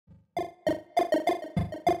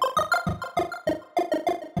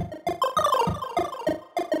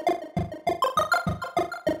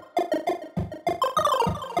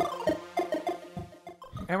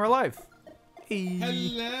we're live. Hey.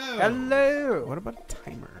 Hello. Hello. What about a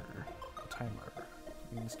timer? Timer.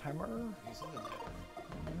 Means timer.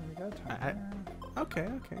 We got a timer. Okay.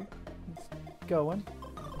 It's going.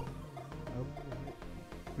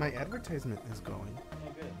 My advertisement is going.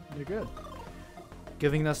 You're good.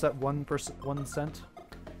 Giving us that 1 cent.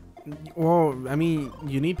 Well, I mean,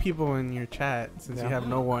 you need people in your chat since you have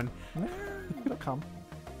no one. It'll come.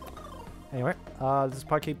 Anyway, this is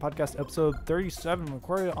Podcade Podcast episode 37,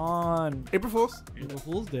 recorded on April Fools. April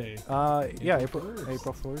Fool's Day. yeah, April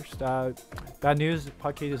 1st. Bad news,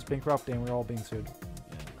 Podcade is bankrupt and we're all being sued.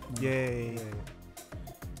 Yay.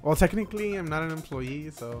 Well, technically, I'm not an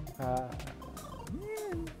employee, so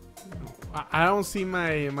I don't see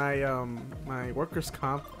my workers'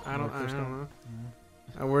 comp. I don't know.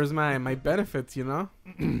 Where's my benefits? You know.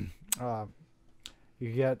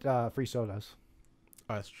 You get free sodas.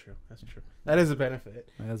 Oh, that's true. That is a benefit.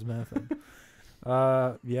 As a benefit.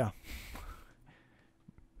 Yeah.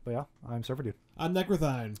 But yeah, I'm Surfer Dude. I'm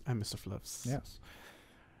Necrothine. I'm Mr. Fluffs. Yes.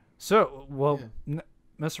 So, well,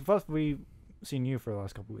 Mr. Fluff, we've seen you for the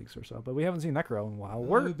last couple weeks or so, but we haven't seen Necro in a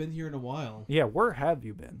while. I've been here in a while. Yeah, where have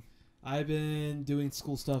you been? I've been doing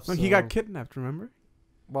school stuff. When he got kidnapped, remember?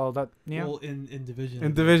 Well, that, yeah. Well, in Division.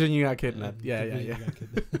 In Division, you got kidnapped. Yeah. You got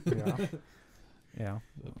kidnapped. Yeah.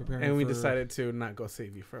 And we decided to not go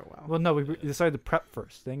save you for a while. Well, no, we decided to prep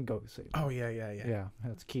first, then go save. Oh, yeah. Yeah,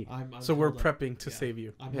 that's key. So we're prepping to save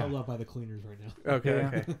you. I'm held up by the cleaners right now.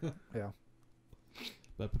 Okay. Yeah.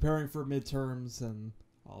 But preparing for midterms and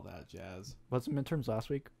all that jazz. Was it midterms last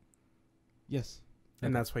week? Yes.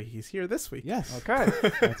 And that's why he's here this week. Yes. Okay.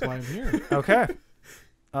 That's why I'm here. Okay.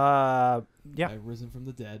 Yeah. I've risen from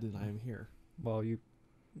the dead and I am here. Well, you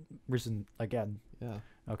risen again. Yeah.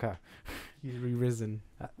 Okay. He's re-risen.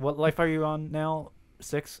 What life are you on now?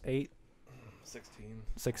 6, 8, 16.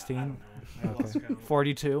 16? I lost count.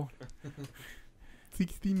 42?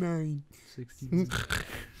 69. 69.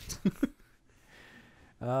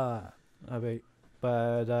 But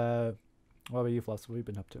what about you, Floss? What have you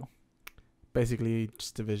been up to? Basically,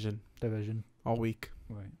 just Division all week.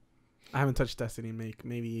 Right. I haven't touched Destiny in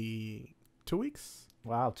maybe 2 weeks.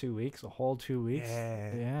 Wow, 2 weeks? A whole 2 weeks?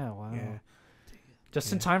 Yeah. Wow. Yeah.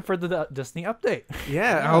 Just in time for the Destiny update.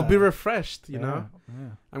 Yeah, I'll be refreshed, you know?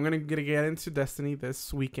 Yeah. I'm gonna get into Destiny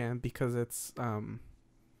this weekend because it's Iron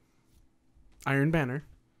Banner.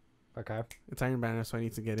 Okay. It's Iron Banner, so I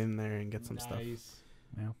need to get in there and get some stuff.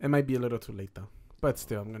 Yeah. It might be a little too late, though. But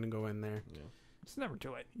still, I'm gonna go in there. Yeah. It's never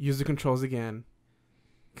too late. Use the controls again.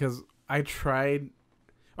 Because I tried...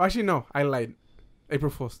 Oh, actually, no. I lied. April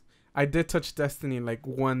Fool's. I did touch Destiny like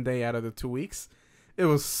 1 day out of the 2 weeks. It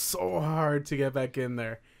was so hard to get back in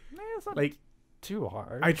there. It's not like too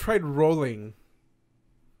hard. I tried rolling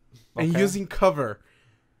and using cover.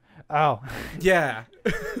 Oh. Yeah.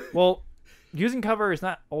 Well, using cover is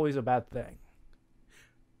not always a bad thing.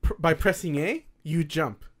 By pressing A, you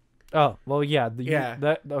jump. Oh, well, yeah.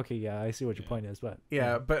 Okay, yeah, I see what your point is, but...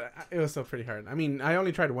 Yeah, but it was still pretty hard. I mean, I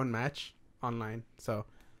only tried one match online, so...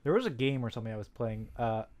 There was a game or something I was playing.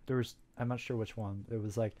 I'm not sure which one. It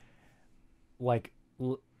was like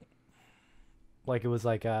it was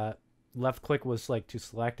like left click was like to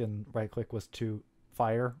select and right click was to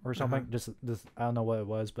fire or something. Just this, I don't know what it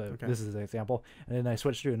was, but this is an example. And then I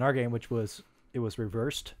switched to another game, which was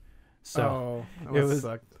reversed. So it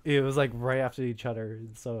was like right after each other,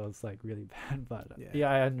 so it was like really bad. But yeah,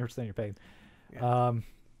 I understand your pain. Yeah.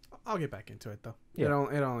 I'll get back into it though. Yeah.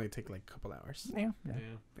 It'll only take like a couple hours. Yeah.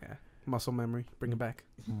 Muscle memory, bring it back.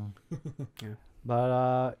 Yeah.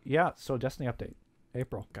 But so Destiny update,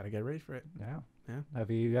 April. Gotta get ready for it. Yeah. Yeah.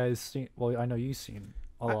 Have you guys seen? Well, I know you've seen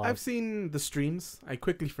a lot. I've seen the streams. I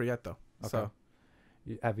quickly forget though. Okay. So.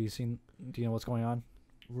 Have you seen? Do you know what's going on?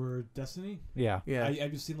 We're Destiny? Yeah.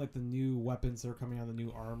 I've just seen like the new weapons that are coming out, the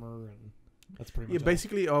new armor, and that's pretty much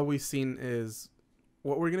basically all we've seen is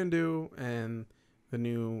what we're gonna do and the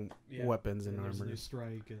new weapons and armor. The new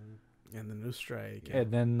strike and the new strike. And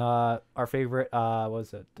then our favorite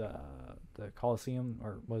was it the Coliseum,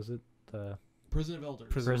 or was it the Prison of Elders?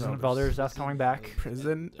 Prison of Elders. That's coming back.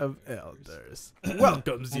 Prison of Elders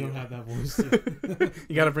welcomes you. I don't have that voice.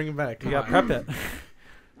 You gotta bring it back. You gotta prep it.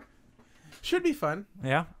 Should be fun.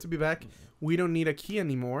 Yeah. To be back. We don't need a key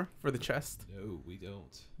anymore for the chest. No, we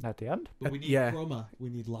don't. At the end? But we need chroma. We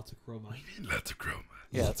need lots of chroma.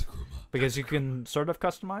 Yeah. Lots of chroma. Because you can sort of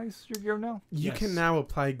customize your gear now? You can now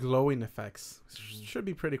apply glowing effects. Should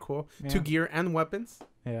be pretty cool. To gear and weapons.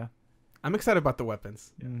 Yeah. I'm excited about the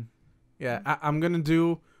weapons. Yeah. I'm going to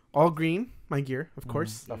do all green, my gear, of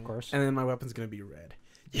course. Of course. And then my weapon's going to be red.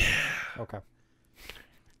 Yeah. Okay.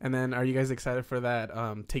 And then, are you guys excited for that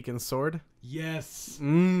Taken Sword? Yes.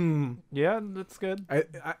 Yeah, that's good.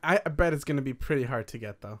 I bet it's gonna be pretty hard to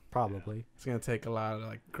get though. Probably. It's gonna take a lot of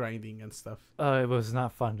like grinding and stuff. It was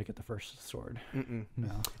not fun to get the first sword. No.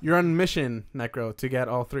 You're on mission, Necro, to get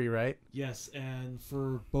all 3, right? Yes, and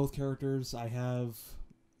for both characters, I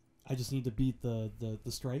just need to beat the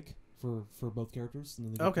strike for both characters.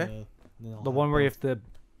 And then Okay. The one where you have to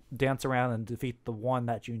dance around and defeat the one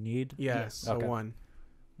that you need. Yes. So Okay. 1.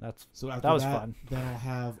 So after that was fun. Then I'll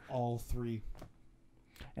have all 3.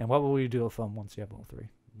 And what will you do with them once you have all 3?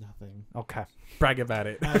 Nothing. Okay. Brag about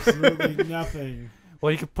it. Absolutely nothing.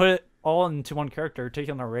 Well, you could put it all into one character, take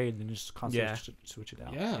it on a raid, and just constantly Yeah. switch it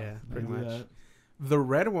out. Yeah. Pretty do much. that. The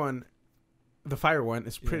red one, the fire one,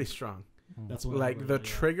 is pretty strong. That's what Like the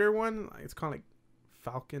trigger one, it's called like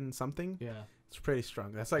Falcon something. Yeah. It's pretty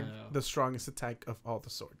strong. That's like the strongest attack of all the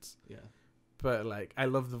swords. Yeah. But like, I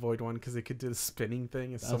love the void one because it could do the spinning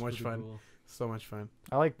thing. It's so much fun. Cool. So much fun.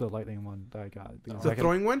 I like the lightning one that I got. The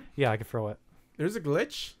throwing one? Yeah, I can throw it. There's a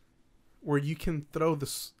glitch where you can throw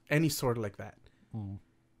any sword like that.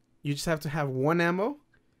 You just have to have 1 ammo,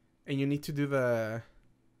 and you need to do the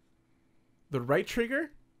right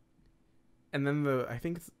trigger, and then I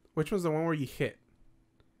think which one's the one where you hit?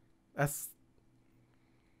 That's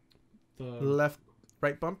the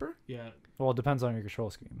right bumper. Yeah. Well, it depends on your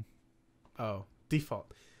control scheme. Oh,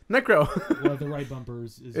 default. Necro. Well, the right bumper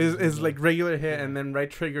is like regular hit, and then right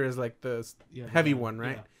trigger is like the heavy one,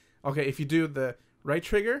 right? Yeah. Okay, if you do the right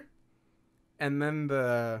trigger, and then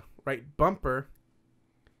the right bumper,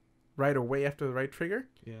 right away after the right trigger,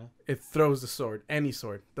 it throws the sword. Any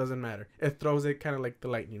sword, doesn't matter. It throws it kind of like the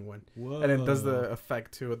lightning one. Whoa. And it does the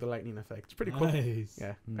effect too, the lightning effect. It's pretty cool. Nice.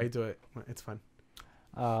 Yeah, I do it. It's fun.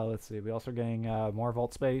 Let's see. We also are getting more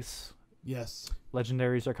vault space. Yes.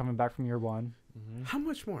 Legendaries are coming back from year 1. Mm-hmm. How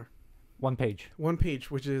much more? 1 page. 1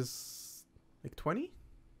 page, which is like 20?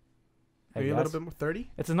 Maybe a little bit more,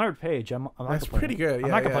 30? It's another page. I'm not That's pretty good.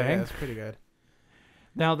 I'm not complaining. That's pretty good.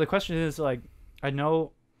 Now the question is, like, I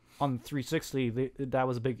know on 360 that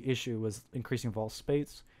was a big issue, was increasing vault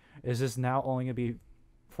space. Is this now only gonna be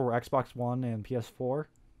for Xbox One and PS4?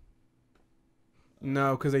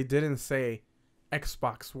 No, because they didn't say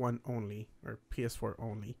Xbox One only or PS4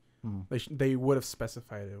 only. They would have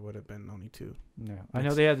specified it would have been only 2. Yeah, I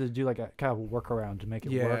know they had to do like a kind of workaround to make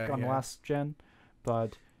it work on last gen,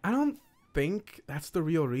 but I don't think that's the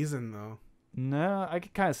real reason though. No, I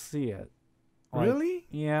could kind of see it. Like, really?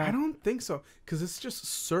 Yeah. I don't think so, because it's just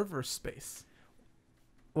server space.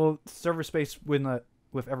 Well, server space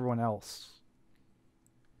with everyone else.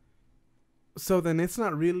 So then it's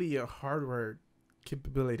not really a hardware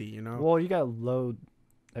capability, you know? Well, you gotta load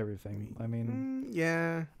everything. I mean,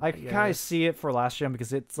 yeah. I can kind of see it for last gen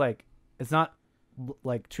because it's like, it's not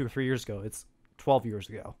like 2 or 3 years ago. It's 12 years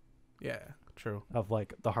ago. Yeah, true. Of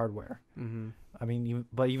like the hardware. Mm-hmm. I mean,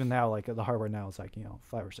 even now, like the hardware now is like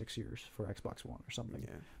 5 or 6 years for Xbox One or something.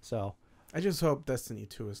 Yeah. So I just hope Destiny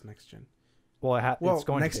 2 is next gen. Well, it's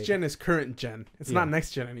going next to be. gen is current gen. It's not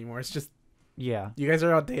next gen anymore. It's just you guys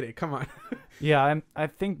are outdated. Come on. Yeah, I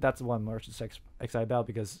think that's what I'm most excited about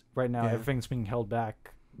because right now everything's being held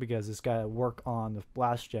back because it's got to work on the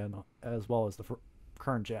last gen as well as the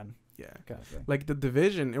current gen. Yeah, kind of thing. Like the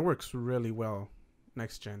Division, it works really well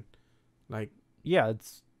next gen. Like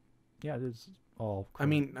it is all. I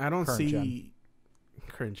mean, I don't see current gen.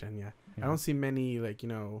 Current gen, yeah. I don't see many like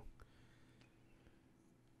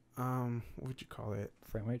what would you call it?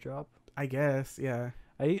 Frame rate drop. I guess, yeah.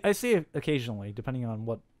 I see it occasionally depending on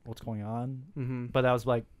what's going on. Mm-hmm. But that was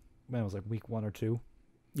like when it was like week 1 or 2.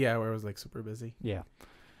 Yeah, where I was like super busy. Yeah.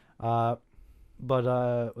 But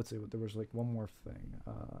let's see. There was like one more thing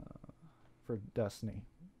for Destiny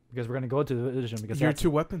because we're gonna go to the Division because year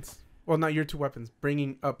 2 weapons. Well, not year 2 weapons.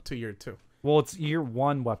 Bringing up to year 2. Well, it's year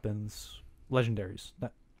 1 weapons, legendaries.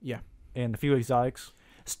 Yeah. And a few exotics.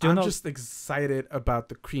 I'm just excited about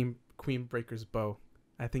the Queen Breaker's bow.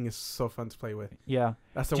 I think it's so fun to play with. Yeah.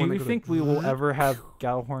 That's the Do one. you think we will ever have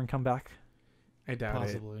Gallahorn come back? I doubt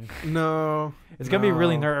Possibly. it. No. It's gonna be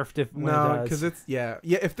really nerfed if when it does. Because it's yeah.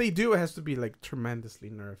 If they do, it has to be like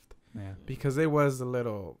tremendously nerfed. Yeah. Because it was a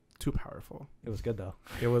little too powerful. It was good though.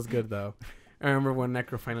 It was good though. I remember when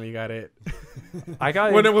Necro finally got it. I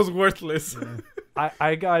got when it it was worthless. Yeah.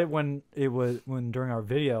 I got it when during our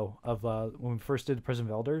video of when we first did Prison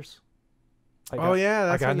of Elders. That's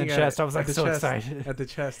I got in the chest. I was like so chest, excited. At the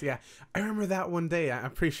chest, yeah. I remember that one day.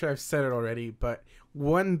 I'm pretty sure I've said it already, but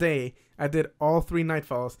one day I did all 3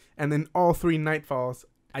 Nightfalls, and then all 3 Nightfalls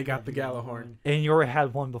I got the Gallahorn. And you already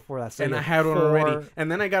had one before that. So and I had one already. And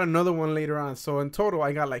then I got another one later on. So in total,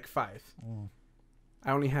 I got like 5.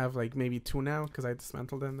 I only have like maybe 2 now because I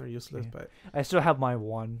dismantled them. They're useless, Yeah. but I still have my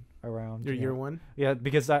one around. your year 1. Yeah,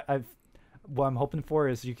 because I've what I'm hoping for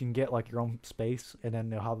is you can get like your own space, and then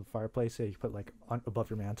they'll have a fireplace that you put like above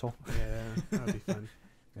your mantle. Yeah, that would be fun.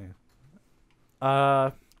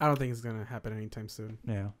 I don't think it's gonna happen anytime soon.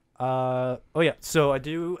 Yeah. Oh yeah. So I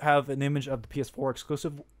do have an image of the PS4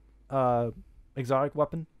 exclusive exotic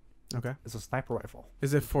weapon. Okay. It's a sniper rifle.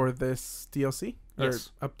 Is it for this DLC or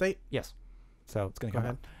Yes. update? Yes. So it's gonna Go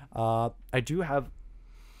come out. I do have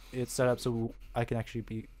it set up so I can actually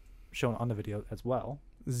be shown on the video as well.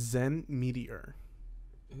 Zen Meteor.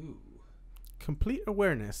 Ooh. Complete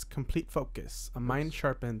awareness, complete focus, a mind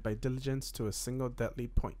sharpened by diligence to a single deadly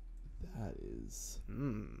point. That is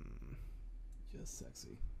just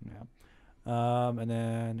sexy. Yeah. And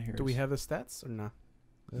then here. Do we have the stats or no?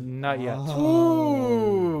 Not yet.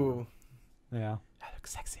 Ooh. Yeah. That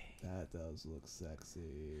looks sexy. That does look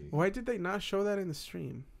sexy. Why did they not show that in the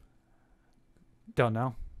stream? Don't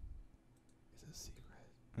know. It's a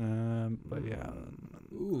secret. But yeah.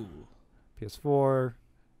 Ooh. PS4.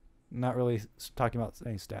 Not really talking about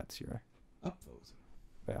any stats here. Upvote.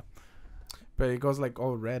 But it goes like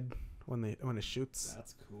all red when it shoots.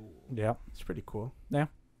 That's cool. Yeah. It's pretty cool. Yeah.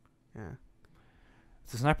 Yeah.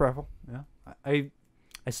 It's a sniper rifle. Yeah.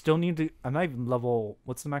 I still need to. I'm not even level.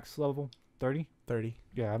 What's the max level? 30. 30.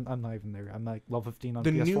 Yeah, I'm not even there. I'm like level 15 on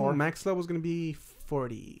The PS4. new max level is gonna be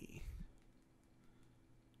 40.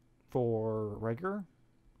 For regular.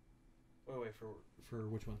 Oh wait, for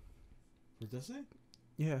which one? For Destiny?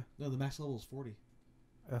 Yeah, No, the max level is 40.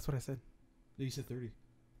 that's what I said. No, you said 30.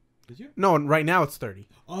 Did you? No, right now it's 30.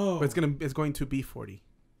 Oh. But it's going to be 40.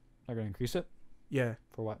 They're gonna increase it Yeah.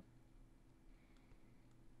 for what?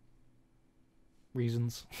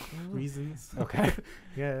 Reasons. Reasons. Okay.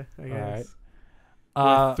 Yeah, I guess.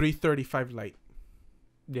 Alright. With 335 light.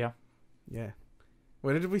 Yeah. Yeah.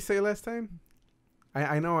 What did we say last time?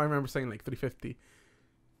 I know I remember saying like 350.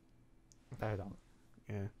 I don't.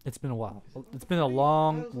 Yeah. It's been a while. It's been a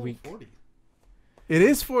long week. 40. It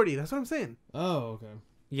is 40. That's what I'm saying. Oh, okay.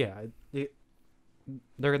 Yeah.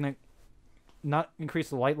 They're gonna not increase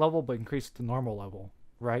the light level, but increase the normal level.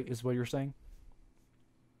 Right? Is what you're saying?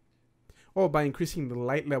 Oh, by increasing the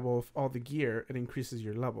light level of all the gear, it increases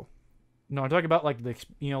your level. No, I'm talking about like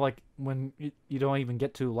like when you don't even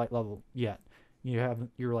get to light level yet.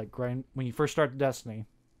 You're like grind when you first start Destiny,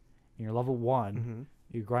 and you're level 1. Mm-hmm.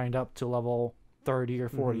 You grind up to level 30 or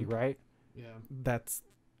 40, right? Yeah. That's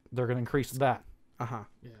They're gonna increase that, uh-huh.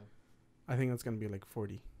 Yeah. I think that's gonna be like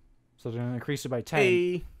 40. so they're gonna increase it by 10.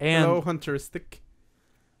 Hey, and hello, Hunteristic.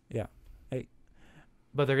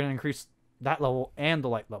 but they're gonna increase that level and the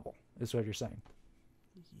light level. Is what you're saying?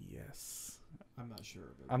 Yes. I'm not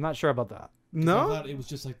sure. I'm not sure about that. I No, thought it was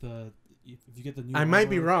just like if you get the new I might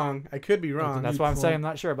be armor- wrong. I could be wrong. That's new why I'm saying chrome- I'm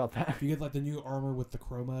not sure about that. If you get like the new armor with the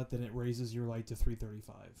chroma, then it raises your light to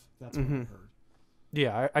 335. That's what I Mhm. heard.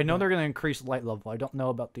 Yeah, I know Yeah. they're gonna increase light level. I don't know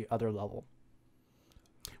about the other level.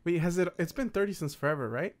 Wait, it's been 30 since forever,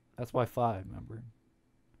 right? That's why 5, remember?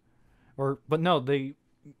 But no, they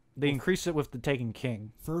increased it with the Taken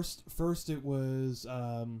King. First it was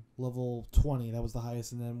level 20. That was the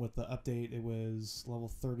highest, and then with the update, it was level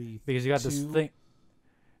 30. Because you got this thing.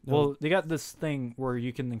 No, Well, they got this thing where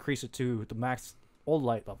you can increase it to the max old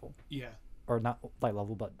light level, yeah, or not light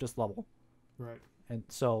level, but just level. right. And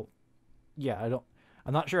so, yeah,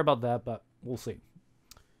 I'm not sure about that, but we'll see.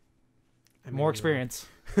 I may More be experience.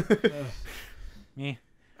 Ugh. Yeah, wrong.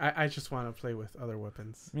 I just want to play with other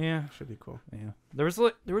weapons. yeah, Should be cool. yeah. There was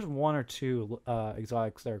 1 or 2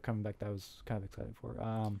 exotics that are coming back that I was kind of excited for.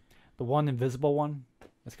 The one invisible one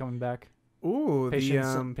that's coming back. Ooh,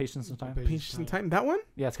 Patience and time. Patience and Time. That one?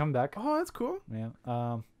 Yeah, it's coming back. Oh, that's cool. Yeah.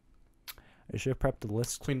 I should have prepped the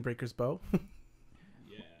list. Queenbreaker's bow.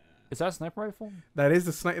 Yeah. Is that a sniper rifle? That is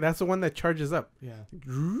the That's the one that charges up. Yeah.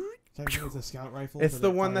 Technically, it's a scout rifle. It's but the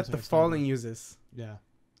it one fires that the next to Falling it. uses. Yeah.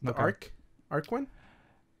 The Okay. arc one.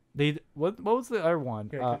 What was the other one?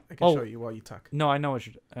 Here, I can show you while you talk. No, I know what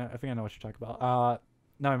you. I think I know what you're talking about.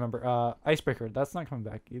 Now I remember. Icebreaker. That's not coming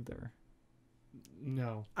back either.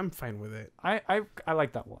 No. I'm fine with it. I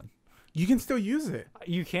like that one. You can still use it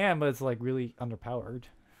You can, but it's like really underpowered.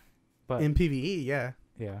 But in PvE. Yeah,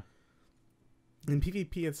 yeah. in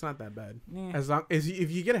PvP it's not that bad. Eh. As long as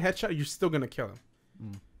if you get a headshot, you're still gonna kill him.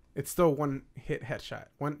 Mm. It's still one headshot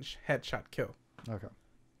kill. Okay.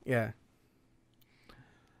 Yeah.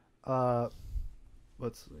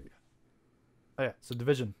 Let's see. Oh yeah. So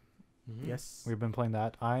Division. Mhm. Yes. We've been playing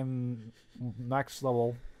that. I'm max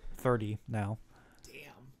level 30 now.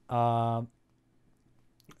 Damn.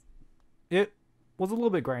 It was a little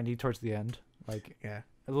bit grindy towards the end, like Yeah.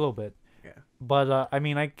 a little bit, Yeah. But I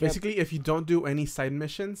mean, basically, if you don't do any side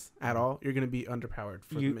missions at all, you're gonna be underpowered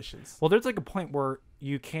for the missions. Well, there's like a point where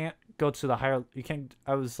you can't go to the higher. You can't.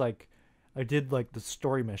 I did like the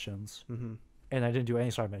story missions, and I didn't do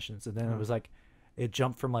any side missions, and then it was like, it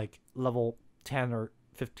jumped from like level 10 or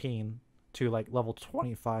 15 to like level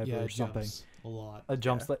 25 or something. A lot. It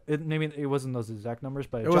jumps maybe it wasn't those exact numbers,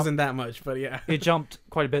 but it wasn't that much. But yeah, it jumped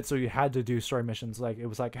quite a bit. So you had to do story missions. Like it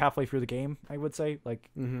was like halfway through the game, I would say. Like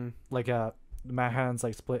the Manhattan's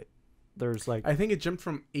like split. There's like I think it jumped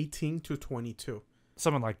from 18 to 22.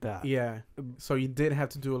 Something like that. Yeah. So you did have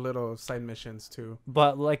to do a little side missions too.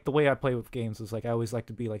 But like the way I play with games is like I always like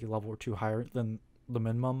to be like a level or two higher than the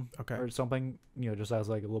minimum or something. Just as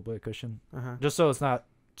like a little bit of cushion. Just so it's not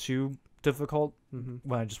too difficult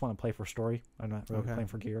when I just want to play for story. I'm not really playing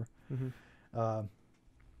for gear. So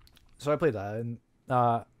I played that, and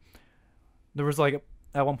there was like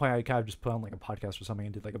at one point I kind of just put on like a podcast or something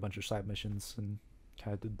and did like a bunch of side missions and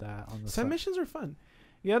kind of did that on the side missions are fun.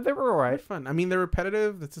 Yeah, they were alright. They're fun. I mean, they're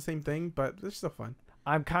repetitive. That's the same thing, but they're still fun.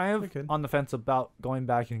 I'm kind of on the fence about going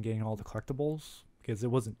back and getting all the collectibles because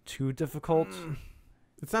it wasn't too difficult.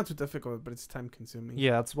 It's not too difficult, but it's time consuming.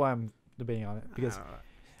 Yeah, that's why I'm debating on it because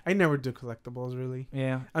I never do collectibles really.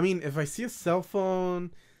 Yeah. I mean, if I see a cell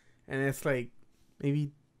phone and it's like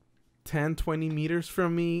maybe 10, 20 meters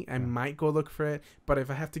from me, I might go look for it. But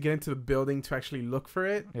if I have to get into the building to actually look for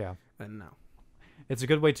it, then no. It's a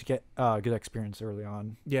good way to get good experience early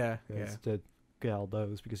on. Yeah. To get all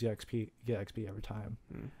those because you get XP every time.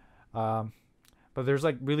 But there's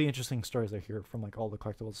like really interesting stories I hear from like all the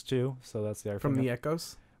collectibles too. So that's the other from the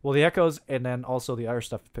echoes. Well, the echoes and then also the other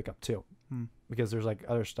stuff to pick up too, because there's like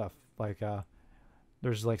other stuff like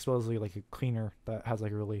there's like supposedly like a cleaner that has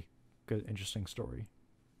like a really good interesting story.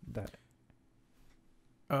 That.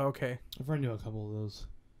 Oh, okay. I've run into a couple of those.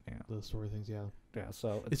 Yeah. The story things. Yeah. Yeah.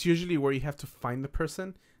 So it's usually where you have to find the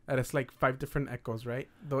person. And it's like 5 different echoes, right?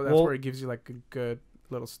 Though that's where it gives you like a good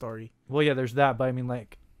little story. Well, yeah, there's that, but I mean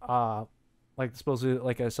like supposedly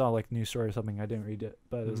like I saw like news story or something. I didn't read it,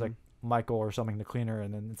 but it was like Michael or something, the cleaner,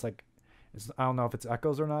 and then it's like I don't know if it's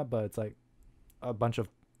echoes or not, but it's like a bunch of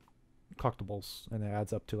collectibles, and it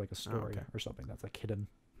adds up to like a story or something that's like hidden.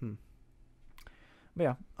 But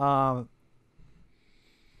yeah,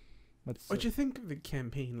 what do you think of the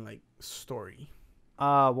campaign like story?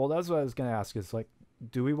 Well, that's what I was gonna ask. Is like,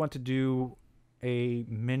 do we want to do a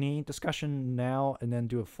mini discussion now and then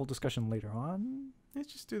do a full discussion later on?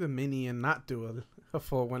 Let's just do the mini and not do a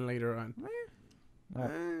full one later on.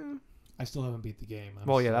 I still haven't beat the game.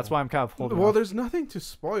 That's why I'm kind of holding off. There's nothing to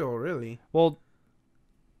spoil, really. Well,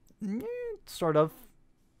 sort of.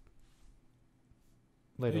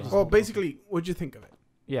 Later. Well, basically, what'd you think of it?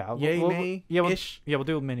 Yeah. Yay, nay, ish. We'll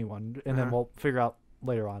do a mini one, and then we'll figure out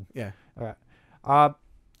later on. Yeah. All right.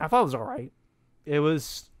 I thought it was all right. It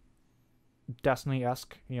was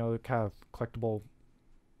Destiny-esque, kind of collectible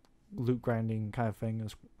loot grinding kind of thing,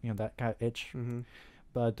 is that kind of itch.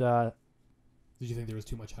 But did you think there was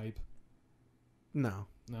too much hype? No.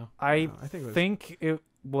 I think it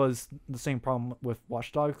was the same problem with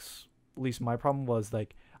Watch Dogs. At least my problem was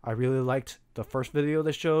like I really liked the first video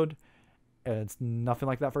they showed, and it's nothing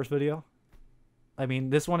like that first video. I mean,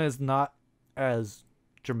 this one is not as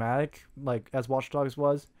dramatic like as Watch Dogs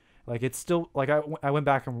was. Like it's still like I went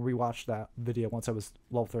back and rewatched that video once I was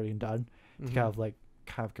level 30 and done to kind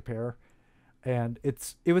of compare, and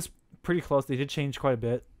it was pretty close. They did change quite a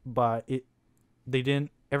bit, but they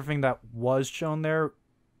didn't. Everything that was shown there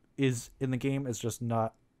is in the game is just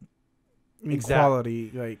not exact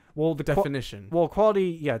quality, like the definition.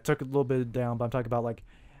 Quality, it took a little bit down, but I'm talking about like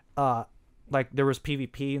there was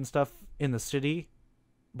PvP and stuff in the city,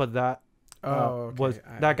 but that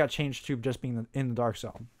that got changed to just being in the dark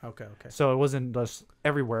zone. Okay. So it wasn't just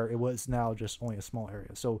everywhere. It was now just only a small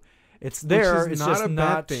area. So it's there. It's just not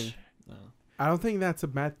bad thing. No. I don't think that's a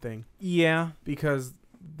bad thing. Yeah, because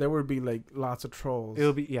there would be like lots of trolls.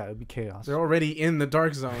 It'd be chaos. They're already in the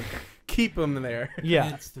dark zone. Keep them there.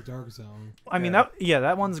 Yeah, it's the dark zone. I mean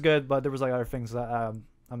that one's good, but there was like other things that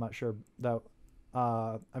I'm not sure that.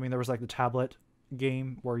 I mean, there was like the tablet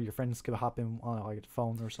game where your friends could hop in on like a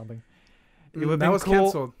phone or something. That was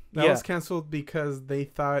canceled. That was canceled because they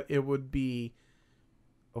thought it would be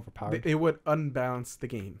overpowered. It would unbalance the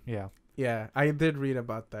game. Yeah, I did read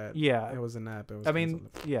about that. Yeah, it was an app. It was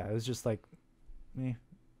it was just like,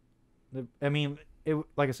 I mean, it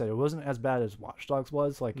like I said, it wasn't as bad as Watch Dogs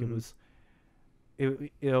was. Like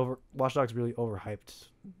Watch Dogs really overhyped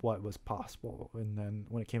what was possible, and then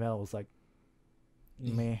when it came out, it was like,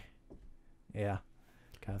 meh, kind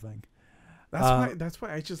of thing. That's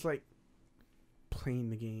why I just like playing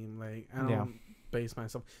the game. Like I don't. base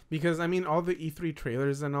myself because I mean all the E3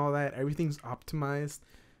 trailers and all that, everything's optimized,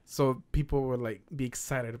 so people would like be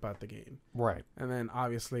excited about the game. Right. And then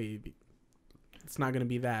obviously it's not gonna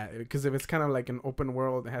be that because if it's kind of like an open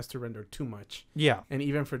world, it has to render too much. Yeah. And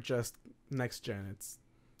even for just next gen, it's.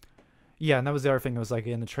 Yeah, and that was the other thing. It was like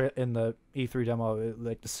in the E3 demo,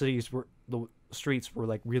 like the streets were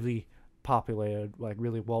like really populated, like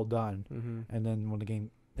really well done. Mm-hmm. And then when the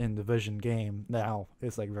game in the Vision game now,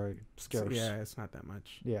 it's like very scarce. Yeah, it's not that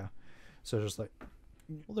much. Yeah, so just like.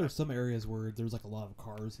 Well, there's some areas where there's like a lot of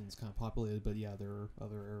cars and it's kind of populated, but yeah, there are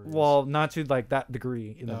other areas. Well, not to like that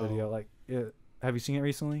degree in the No. video. Like, have you seen it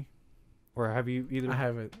recently, or have you either? I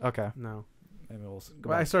haven't. Okay. No. Maybe we'll go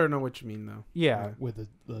But I back. sort of know what you mean though. Yeah. With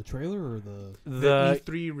the trailer or the The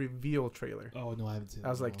E3 reveal trailer. Oh no, I haven't seen That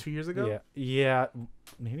was like 2 years ago. Yeah,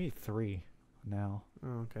 maybe 3 now.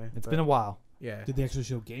 Oh, okay. It's been a while. Yeah. Did they actually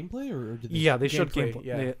show gameplay or did they Yeah, they showed Gameplay, gameplay.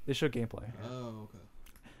 yeah. They showed gameplay. Oh,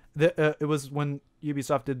 okay. It was when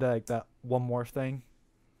Ubisoft did that one more thing.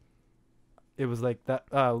 It was like that.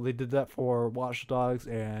 They did that for Watch Dogs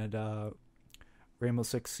and Rainbow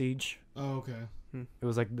Six Siege. Oh, okay. It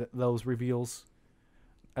was like those reveals.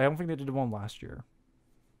 I don't think they did one last year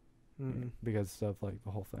because of like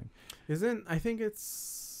the whole thing. I think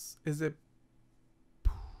it's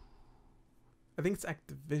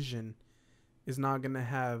Activision is not gonna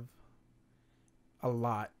have a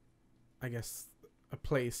lot, I guess, a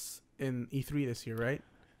place in E3 this year, right?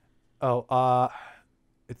 Oh,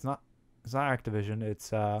 it's not Activision.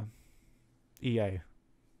 It's EA.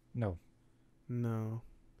 No.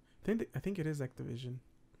 I think it is Activision.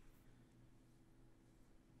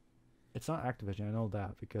 It's not Activision. I know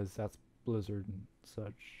that because that's Blizzard and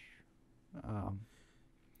such.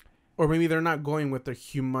 Or maybe they're not going with their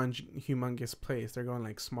humongous place. They're going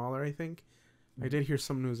like smaller, I think. I did hear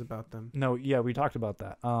some news about them. No, yeah, we talked about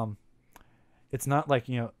that. It's not like,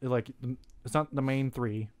 it's not the main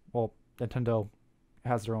 3. Well, Nintendo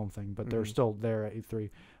has their own thing, but they're still there at E3.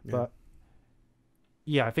 Yeah. But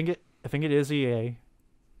yeah, I think it is EA.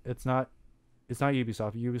 It's not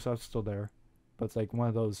Ubisoft. Ubisoft's still there. But it's like one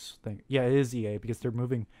of those things. Yeah, it is EA because they're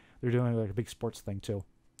doing like a big sports thing too.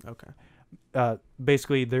 Okay.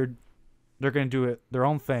 Basically they're going to do it their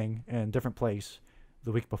own thing in a different place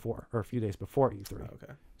the week before or a few days before E3.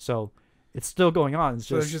 Okay. So it's still going on. It's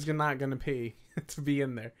so they're just not going to pay to be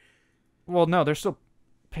in there. Well, no, they're still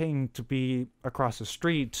paying to be across the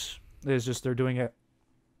street. It's just they're doing it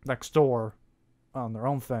next door on their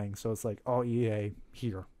own thing. So it's like all EA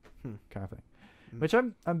here kind of thing. Which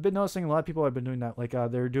I've been noticing a lot of people have been doing that. Like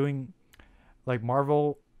they're doing like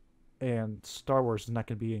Marvel and Star Wars is not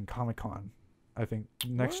going to be in Comic-Con, I think,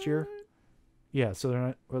 next year. Yeah, so they're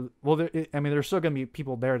not. Well, there's still going to be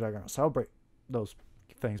people there that are going to celebrate those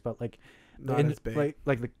things, but like, Not as big.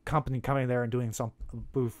 like the company coming there and doing some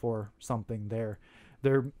booth for something there,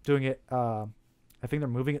 they're doing it. I think they're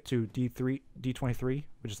moving it to D23,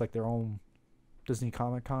 which is like their own Disney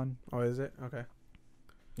Comic-Con. Oh, is it? Okay. I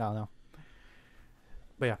don't know.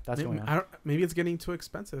 But yeah, that's maybe, going on. Maybe it's getting too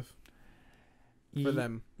expensive for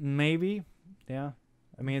them. Maybe, yeah.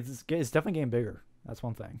 I mean, it's definitely getting bigger. That's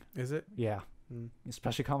one thing. Is it? Yeah,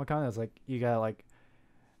 especially Comic-Con. It's like you gotta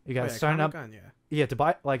sign Comic-Con, up. Yeah, to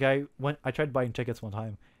buy. Like I tried buying tickets one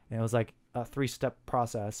time, and it was like a 3-step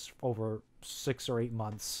process over 6 or 8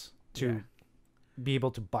 months to be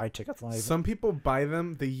able to buy tickets. Some people buy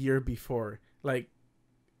them the year before. Like,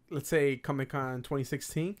 let's say Comic-Con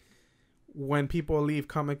 2016. When people leave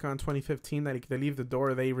Comic-Con 2015, they leave the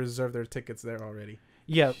door, they reserve their tickets there already.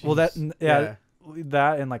 Yeah, well that and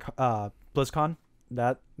like BlizzCon,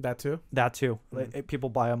 that too. Like, people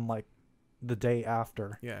buy them like the day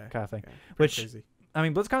after, kind of thing. Yeah, which crazy. I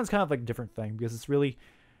mean, BlizzCon is kind of like a different thing because it's really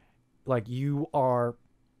like you're a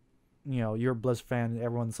Blizz fan. And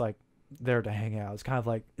everyone's like there to hang out. It's kind of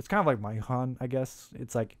like Minecon, I guess.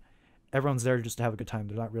 It's like everyone's there just to have a good time.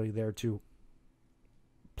 They're not really there to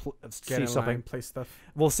see something, play stuff.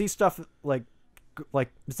 We'll see stuff like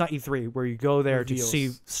it's not E3 where you go there to see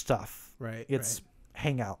stuff. Right. It's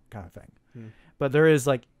hangout kind of thing. But there is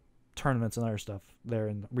like tournaments and other stuff there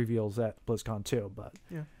and reveals at BlizzCon too. But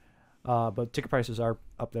but ticket prices are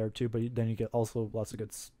up there too. But then you get also lots of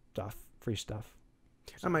good stuff, free stuff.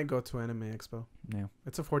 I might go to Anime Expo. Yeah,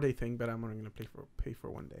 it's a 4-day thing, but I'm only gonna pay for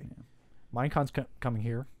 1 day. Yeah. Minecon's coming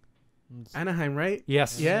here. Anaheim, right?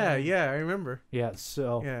 Yes. Yeah, I remember. Yeah.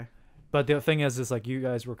 So. Yeah. But the thing is like you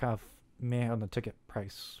guys were kind of meh on the ticket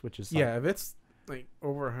price, which is like, if it's like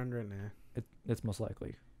over 100, it's most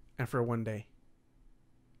likely. And for 1 day.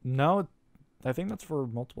 No, I think that's for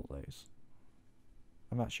multiple days.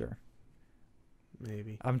 I'm not sure.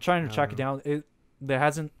 Maybe. I'm trying to track it down. there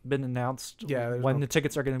hasn't been announced when the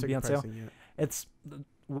tickets are going to be on sale. It's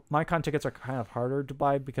MyCon tickets are kind of harder to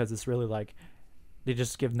buy because it's really like they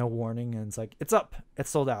just give no warning and it's like it's up, it's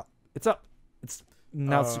sold out, it's up, it's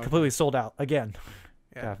now it's completely sold out again,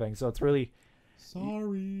 kind of thing. So it's really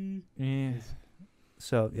sorry. Yeah.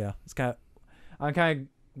 So yeah, it's kind of I'm kind of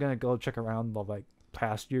gonna go check around the like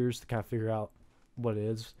past years to kind of figure out what it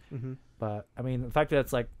is. Mm-hmm. But I mean, the fact that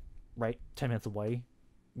it's like right 10 minutes away,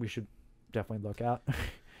 we should definitely look at.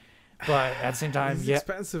 But at the same time, it's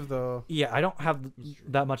expensive though. Yeah, I don't have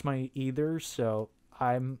that much money either, so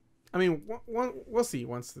I mean, we'll see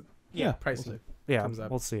once the pricing comes up.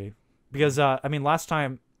 We'll see. Because I mean, last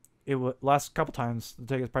couple times the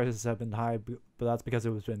ticket prices have been high, but that's because it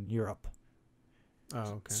was in Europe. Oh,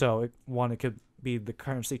 okay. So it could be the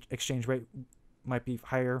currency exchange rate might be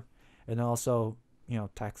higher, and also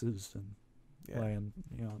taxes and land.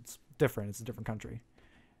 It's different. It's a different country.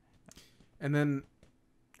 And then,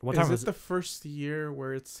 is it the first year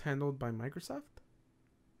where it's handled by Microsoft?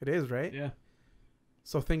 It is, right? Yeah.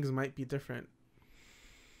 So things might be different.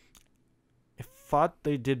 I thought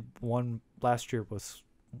they did one last year was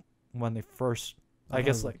when they first. I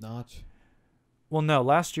guess like Notch. Well, no,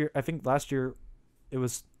 I think last year it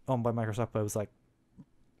was owned by Microsoft, but it was like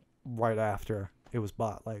right after it was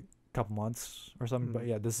bought, like a couple months or something. But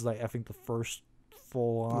yeah, this is like I think the first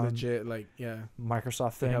full on legit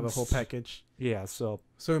Microsoft thing. They have a whole package. Yeah, so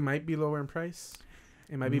it might be lower in price.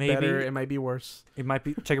 It might be better. It might be worse. It might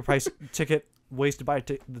be ticket ways to buy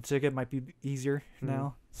the ticket might be easier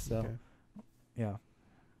now. So yeah,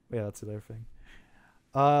 that's the other thing.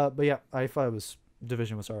 But yeah, I thought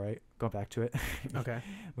Division was all right. Going back to it. Okay.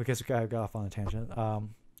 Because we kind of got off on a tangent.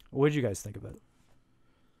 What did you guys think of it?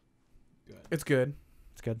 Good. It's good.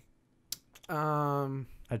 It's good.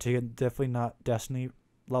 I take it definitely not Destiny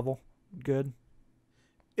level good.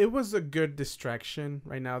 It was a good distraction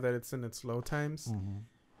right now that it's in its low times. Mm-hmm.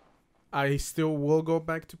 I still will go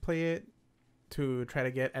back to play it to try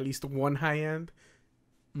to get at least one high-end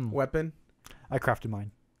weapon. I crafted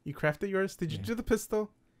mine. You crafted yours? Did you do the pistol?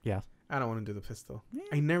 Yeah. I don't want to do the pistol. Yeah.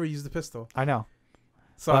 I never use the pistol. I know.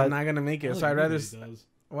 So I'm not going to make it. So I'd rather...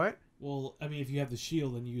 What? Well, I mean, if you have the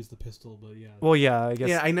shield, then you use the pistol, but yeah. Well, yeah, I guess.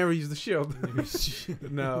 Yeah, I never use the shield.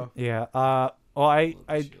 No. Yeah. Well, I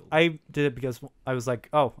did it because I was like,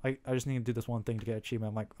 oh, I just need to do this one thing to get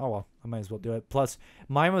achievement. I'm like, oh, well, I might as well do it. Plus,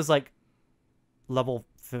 mine was like level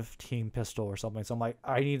 15 pistol or something. So I'm like,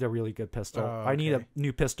 I need a really good pistol. Oh, okay. I need a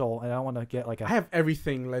new pistol, and I want to get like a... I have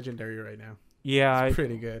everything legendary right now. Yeah. It's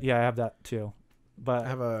pretty good. Yeah, I have that too. But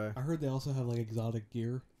I heard they also have like exotic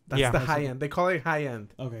gear. That's the high end. They call it high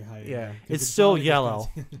end. Okay, high end. Yeah. It's still yellow.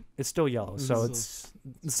 It's still yellow. So it's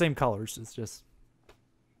the same colors. It's just...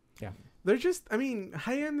 Yeah. They're just... I mean,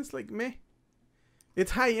 high end is like meh.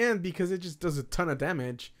 It's high end because it just does a ton of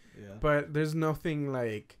damage. Yeah. But there's nothing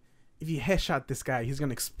like... If you headshot this guy, he's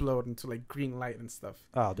gonna explode into like green light and stuff.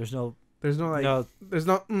 Oh, there's no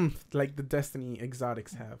like the Destiny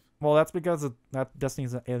exotics have. Well, that's because that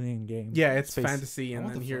Destiny's an alien game. Yeah, it's fantasy, and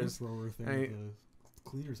then here's the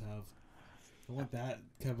cleaners have. I want that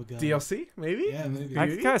kind of a gun. DLC, maybe. Yeah, maybe. I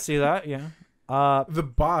can kind of see that. Yeah. The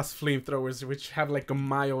boss flamethrowers, which have like a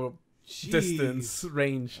mile distance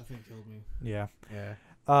range. That thing killed me. Yeah.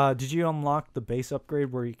 Yeah. Did you unlock the base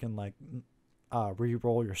upgrade where you can like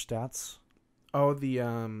re-roll your stats? Oh, the I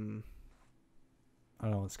don't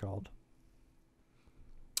know what it's called.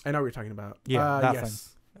 I know what you're talking about. Yeah, that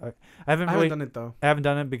yes. thing. I haven't done it though. I haven't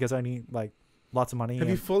done it because I need like lots of money. Have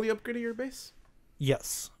you fully upgraded your base?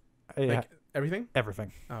 Yes. Like everything?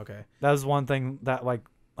 Everything. Oh, okay. That was one thing that like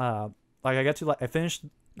I got to like I finished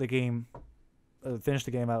the game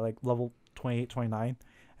at like level 28, 29,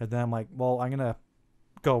 and then I'm like, well, I'm gonna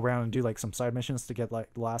go around and do like some side missions to get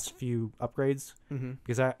like the last few upgrades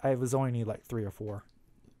because I was only need like 3 or 4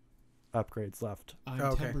 upgrades left. I'm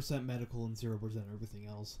 10% medical and 0% everything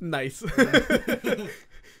else. Nice.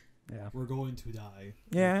 Yeah. We're going to die.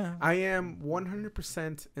 Yeah. I am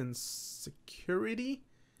 100% in security.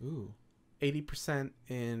 Ooh. 80%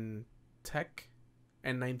 in tech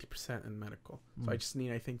and 90% in medical. So I just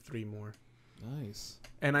need, I think, 3 more. Nice.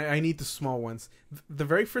 And I need the small ones. The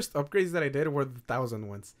very first upgrades that I did were the 1,000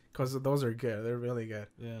 ones because those are good. They're really good.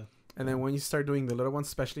 Yeah. And then when you start doing the little ones,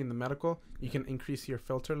 especially in the medical, you can increase your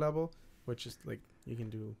filter level, which is like you can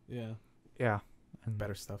do and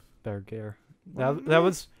better stuff. Better gear. That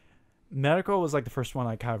was medical was like the first one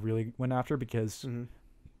I kind of really went after because of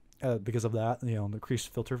that, the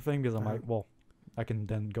increased filter thing. Because I'm like, well, I can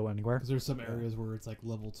then go anywhere. Because there's some areas where it's like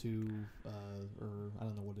level 2, or I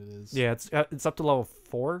don't know what it is. Yeah, it's up to level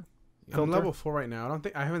 4. I'm level 4 right now.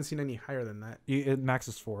 I haven't seen any higher than that. It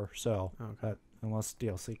maxes 4, so unless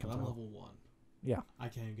DLC comes I'm out. level 1. Yeah. I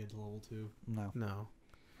can't get to level 2. No.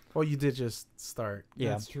 Well, you did just start. Yeah.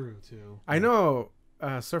 That's true too. I know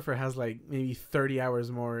Surfer has like maybe 30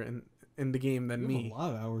 hours more in the game than You me. have a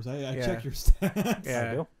lot of hours. I Yeah. check your stats.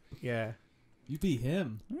 Yeah. I do. Yeah. You beat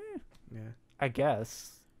him. Yeah. I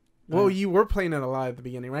guess. Well, you were playing it a lot at the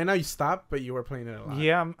beginning. Right now you stopped, but you were playing it a lot.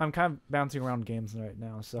 Yeah, I'm kind of bouncing around games right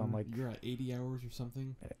now, so I'm like, You're at 80 hours or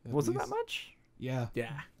something. at was it that least? much? Yeah.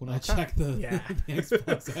 Yeah. When I Okay. checked the, Yeah. the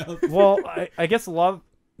Xbox out. Well, I guess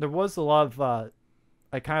there was a lot of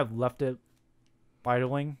I kind of left it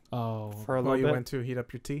idling Oh. for a Oh, little you bit. went to heat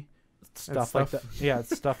up your tea? Stuff like that. stuff. Yeah,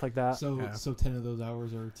 it's stuff like that. So Yeah. so 10 of those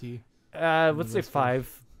hours are T. Let's say That's fine.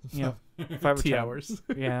 5. You know, 5 or Tea 10 hours.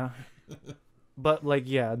 Yeah. But like,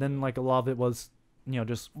 yeah, then like a lot of it was,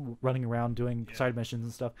 just running around doing side missions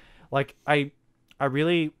and stuff. Like I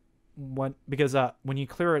really want, because when you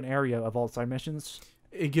clear an area of all side missions,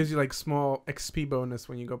 It gives you like small XP bonus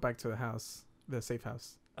when you go back to the house, the safe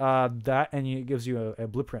house. that and it gives you a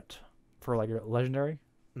blueprint for like your legendary.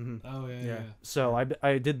 Mm-hmm. Oh yeah. Yeah. Yeah. So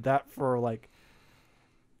I did that for like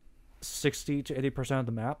 60 to 80% of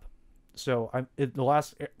the map. So the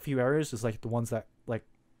last few areas is like the ones that like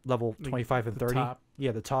level 25 and 30. Top.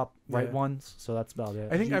 Yeah, the top right Yeah. ones. So that's about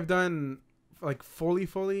it. I think I've done like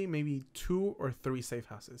fully maybe 2 or 3 safe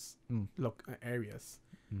houses, areas,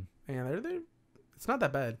 and they're it's not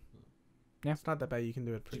that bad. Yeah, it's not that bad. You can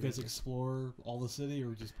do it Did pretty. you guys easy. explore all the city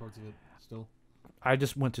or just parts of it still? I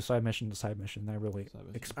just went to side mission to side mission. I really Side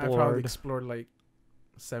mission. I explored. probably explored like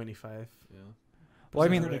 75. Yeah. Well, I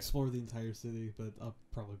I've mean- tried to explore the entire city, but I'll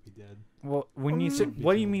probably be dead. Well, when you say,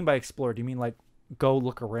 what do you mean by explore? Do you mean like go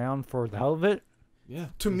look around for the hell of it? Yeah.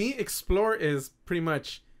 To me, explore is pretty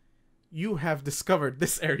much you have discovered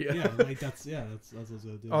this area. Yeah, like that's what I was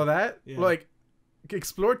gonna do. Oh, that Yeah. like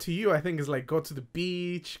explore to you, I think is like go to the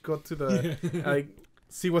beach, go to the like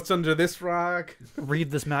see what's under this rock.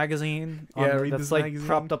 Read this magazine. Yeah, read that's this like magazine.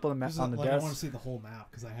 propped up on the Just, on the like, I want to desk. see the whole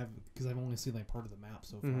map because I've only seen like part of the map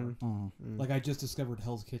so far. Mhm. Mm. Like I just discovered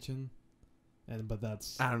Hell's Kitchen, but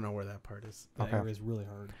that's I don't know where that part is. that Okay. area is really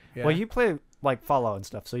hard. Yeah. Well, you play like Fallout and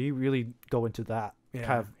stuff, so you really go into that Yeah,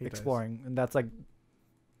 kind of he does. exploring, and that's like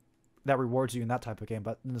that rewards you in that type of game.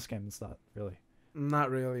 But in this game, it's not really. Not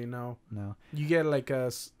really. No, No, you get like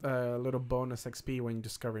a little bonus XP when you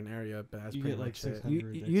discover an area, but that's You pretty get, like, much it.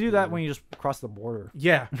 600. you do that when you just cross the border.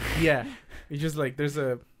 Yeah, yeah. You just like there's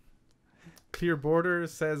a clear border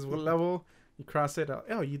says what level you cross it.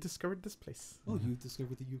 Oh, you discovered this place. Oh, you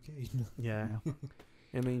discovered the UK. Yeah.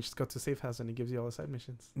 And then you just go to safe house and it gives you all the side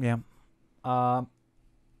missions. Yeah.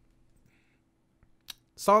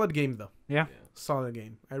 Solid game though. Yeah. Solid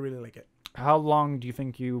game. I really like it. How long do you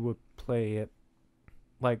think you would play it?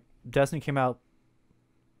 Like Destiny came out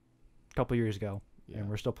a couple years ago, Yeah. and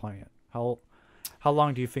we're still playing it. How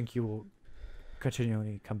long do you think you will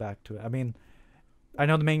continually come back to it? I mean, I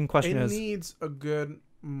know the main question It is needs a good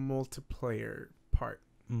multiplayer part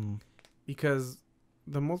mm, because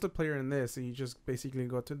the multiplayer in this, you just basically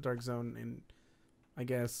go to the dark zone and I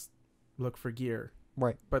guess look for gear.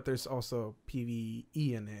 right. But there's also PvE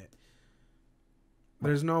in it.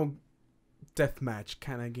 There's no deathmatch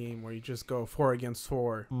kind of game where you just go 4 against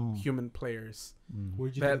 4 Mm. human players. Mm. What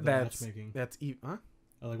did you think of the That's matchmaking? huh?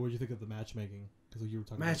 Like, what did you think of the matchmaking? Because you were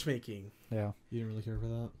talking Matchmaking. Yeah. about, you didn't really care for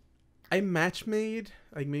that. I match made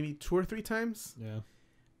like maybe 2 or 3 times. Yeah.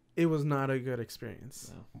 It was not a good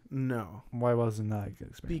experience. No. No. Why wasn't that a good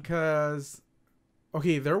experience? Because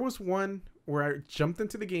okay, there was one where I jumped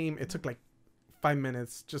into the game. It took like 5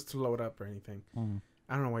 minutes just to load up or anything. Mm.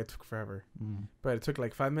 I don't know why it took forever. Mm. But it took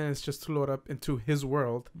like 5 minutes just to load up into his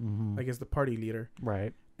world, Mm-hmm. I guess the party leader.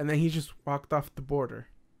 Right. And then he just walked off the border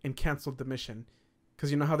and canceled the mission.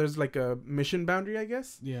 Because you know how there's like a mission boundary, I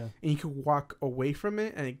guess? Yeah. And you could walk away from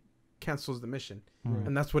it and it cancels the mission. Mm.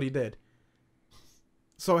 And that's what he did.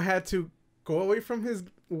 So I had to go away from his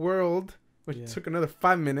world, which Yeah. took another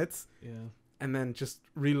 5 minutes, Yeah. and then just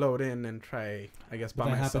reload in and try, I guess, But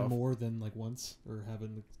by that myself. happened more than like once, or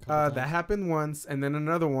happened a couple That times? happened once, and then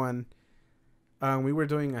another one. We were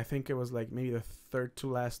doing, I think it was like maybe the third to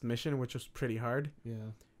last mission, which was pretty hard. Yeah.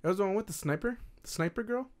 It was the one with the sniper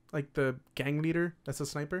girl, like the gang leader. That's a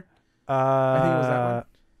sniper. I I think it was that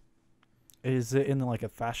one. Is it in like a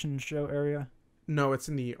fashion show area? No, it's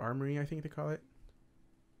in the armory, I think they call it.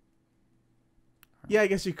 Yeah, I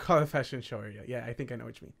guess you call it a fashion show area. Yeah, I think I know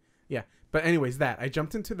what you mean. Yeah, but anyways, I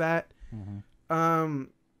jumped into that. Mm-hmm.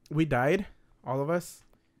 We died, all of us,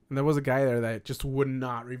 and there was a guy there that just would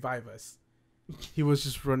not revive us. He was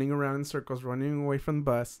just running around in circles, running away from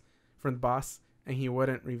the boss, and he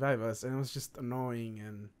wouldn't revive us, and it was just annoying.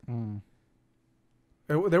 And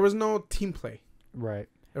Mm. there was no team play. Right.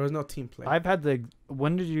 There was no team play. I've had the.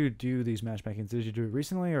 When did you do these matchmakings? Did you do it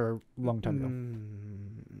recently or a long time ago?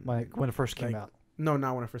 Like when it first came out. No,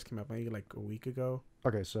 not when it first came out. Maybe like a week ago.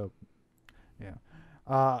 Okay, so, yeah,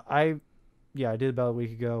 I did about a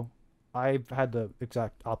week ago. I've had the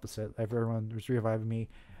exact opposite. Everyone was reviving me.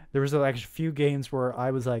 There was like a few games where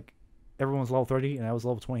I was like, everyone was level 30 and I was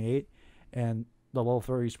level 28, and the level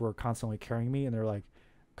 30s were constantly carrying me, and they're like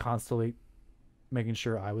constantly making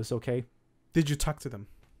sure I was okay. Did you talk to them?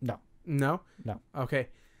 No. No? No. Okay.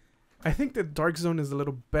 I think the Dark Zone is a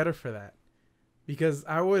little better for that. Because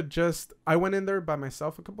I went in there by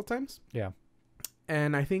myself a couple times. Yeah.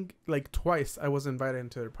 And I think like twice I was invited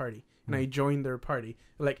into their party. And I joined their party.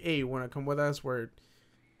 Like, hey, wanna come with us? We're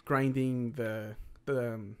grinding the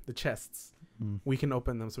chests. We can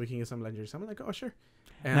open them so we can get some legendaries. I'm like, oh sure.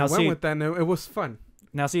 And now, I went with that and it was fun.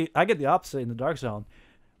 Now see, I get the opposite in the Dark Zone.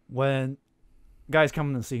 When guys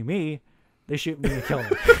come to see me, they shoot me and kill me.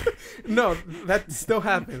 No, that still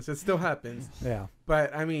happens. It still happens. Yeah.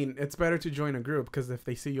 But, I mean, it's better to join a group because if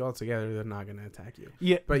they see you all together, they're not going to attack you.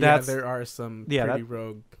 Yeah, but yeah, there are some pretty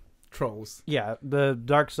rogue trolls. Yeah, the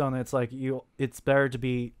Dark Zone, it's like it's better to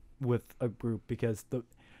be with a group because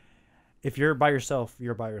if you're by yourself,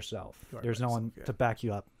 you're by yourself. There's no one to back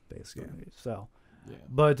you up, basically. Yeah. So, yeah.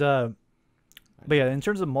 But yeah, in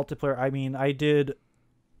terms of multiplayer, I mean, I did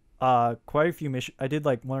quite a few missions. I did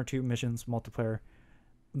like 1 or 2 missions multiplayer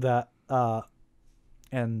that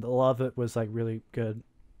and a lot of it was like really good.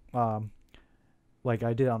 Like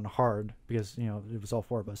I did on hard because it was all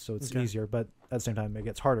 4 of us, so it's easier, but at the same time it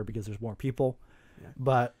gets harder because there's more people. Yeah.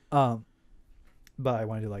 But I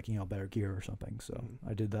wanted to like better gear or something, so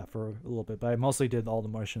I did that for a little bit, but I mostly did all the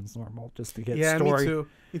missions normal just to get story.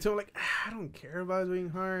 Me too. Like, I don't care about doing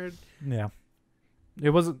hard. Yeah,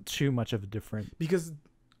 it wasn't too much of a different because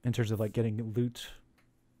in terms of like getting loot.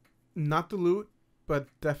 Not the loot, but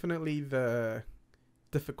definitely the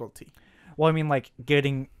difficulty. Well, I mean, like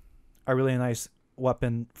getting a really nice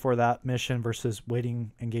weapon for that mission versus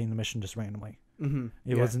waiting and getting the mission just randomly.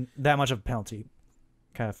 It wasn't that much of a penalty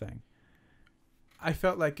kind of thing. I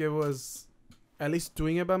felt like it was at least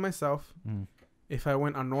doing it by myself. If I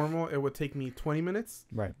went on normal, it would take me 20 minutes.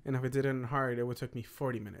 Right. And if I did it on hard, it would take me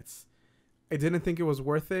 40 minutes. I didn't think it was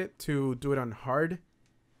worth it to do it on hard.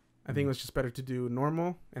 I think it was just better to do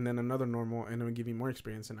normal and then another normal, and it would give me more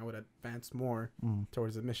experience, and I would advance more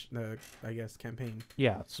towards the mission, I guess, campaign.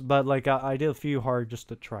 Yeah, but like I did a few hard just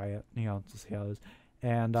to try it, to see how it is.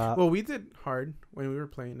 And well, we did hard when we were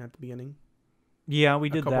playing at the beginning. Yeah, we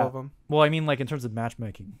did a couple that. Of them. Well, I mean, like in terms of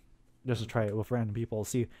matchmaking, just to try it with random people,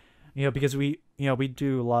 see, because we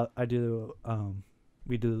do a lot.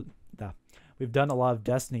 We've done a lot of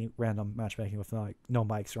Destiny random matchmaking with like no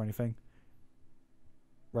mics or anything.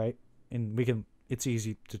 Right, and it's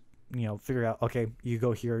easy to figure out, okay, you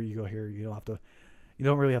go here, you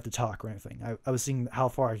don't really have to talk or anything. I was seeing how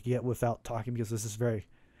far I could get without talking because this is very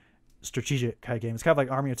strategic kind of game. It's kind of like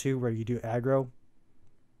Army of Two where you do aggro,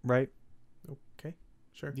 right? Okay,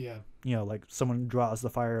 sure. Yeah. Like someone draws the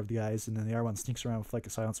fire of the guys and then the other one sneaks around with like a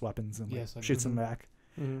silenced weapons and shoots them back.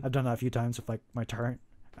 I've done that a few times with like my turret.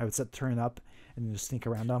 I would set the turret up and then just sneak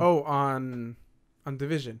around them. Oh, on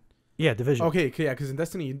Division. Yeah, Division. Okay, yeah, because in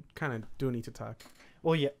Destiny you kind of do need to talk.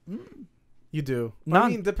 Well, yeah. You do. I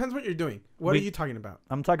mean, depends what you're doing. What are you talking about?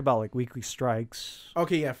 I'm talking about like weekly strikes.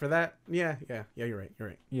 Okay, yeah, for that. Yeah, you're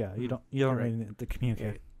right. Yeah, you don't really need to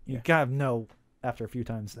communicate. You gotta know after a few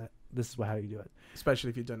times that this is how you do it. Especially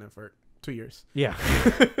if you've done it for 2 years. Yeah.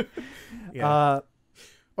 Yeah.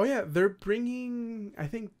 Oh yeah, they're bringing I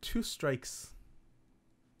think 2 strikes.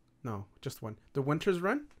 No, just 1. The Winter's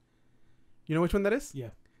Run. You know which one that is? Yeah.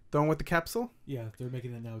 The one with the capsule? Yeah, they're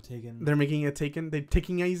making it now Taken. They're making it Taken. They're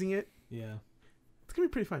Takenizing it. Yeah. It's gonna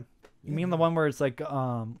be pretty fun. You mean the one where it's like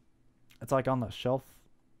it's like on the shelf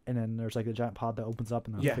and then there's like a giant pod that opens up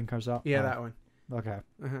and the thing comes out? Yeah, that one. Okay.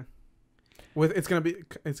 With it's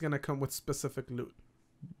gonna come with specific loot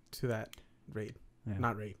to that raid. Yeah.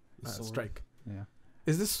 Not raid. Strike. Yeah.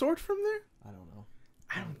 Is this sword from there? I don't know.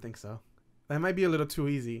 I don't think so. That might be a little too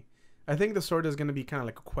easy. I think the sword is gonna be kind of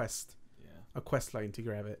like a quest. A quest line to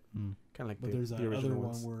grab it, kind of like but there's the original other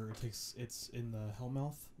ones. one where it's in the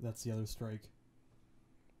Hellmouth. That's the other strike.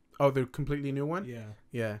 Oh, the completely new one.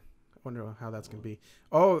 Yeah. I wonder how that's gonna be.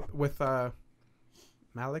 Oh, with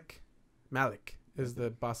Malik. Malik is the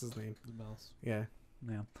boss's name. The mouse. Yeah.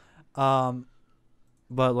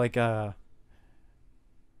 But like let's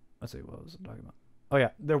see, what was I talking about? Oh yeah,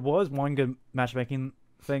 there was one good matchmaking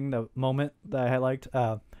thing. The moment that I liked.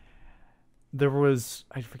 There was,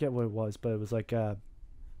 I forget what it was, but it was like it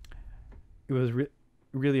was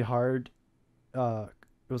really hard. It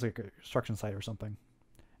it was like a construction site or something,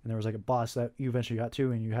 and there was like a boss that you eventually got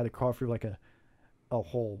to, and you had to crawl through like a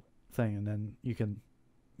whole thing, and then you can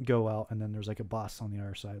go out, and then there's like a boss on the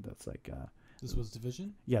other side that's like This was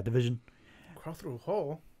Division? yeah, Division. Crawl through a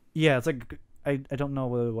hole. Yeah, it's like I don't know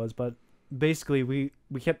what it was, but basically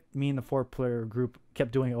me and the 4-player group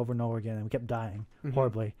kept doing it over and over again, and we kept dying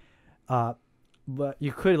horribly. But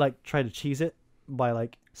you could like try to cheese it by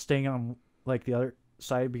like staying on like the other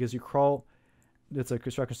side, because you crawl. It's a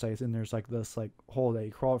construction site, and there's like this like hole that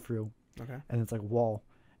you crawl through. Okay. And it's like a wall,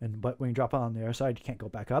 but when you drop out on the other side, you can't go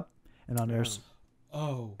back up. And on there,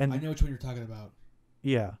 Oh, and I know which one you're talking about.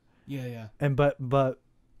 Yeah. Yeah. And but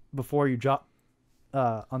before you drop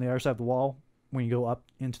on the other side of the wall, when you go up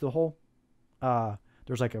into the hole,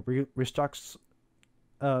 there's like a restocks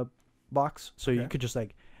box, so you could just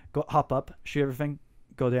like go hop up, shoot everything,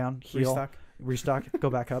 go down, heal, restock, go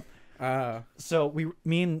back up. So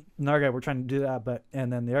me and another guy were trying to do that,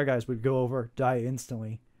 and then the other guys would go over, die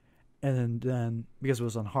instantly, and then because it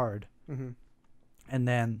was on hard, and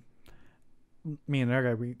then me and the other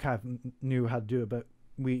guy, we kind of knew how to do it, but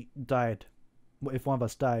we died. If one of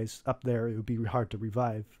us dies up there, it would be hard to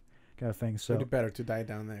revive, kind of thing. So it'd be better to die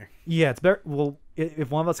down there. Yeah, it's better. Well, if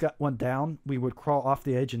one of us went down, we would crawl off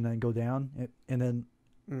the edge and then go down, and then.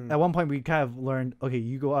 At one point, we kind of learned, okay,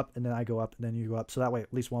 you go up, and then I go up, and then you go up. So that way,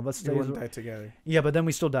 at least one of us stays. You wouldn't die together. Yeah, but then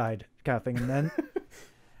we still died, kind of thing. And then,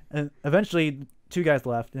 and eventually, 2 guys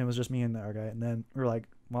left, and it was just me and the other guy. And then we were like,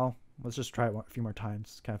 well, let's just try it a few more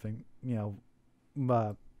times, kind of thing,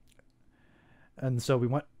 and so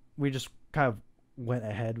we just kind of went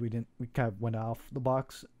ahead. We kind of went off the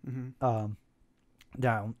box,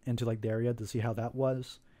 down into like the area to see how that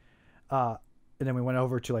was. And then we went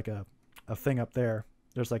over to like a thing up there.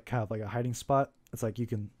 There's like kind of like a hiding spot. It's like you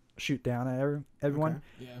can shoot down at everyone.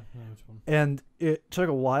 Okay. Yeah, I know which one. And it took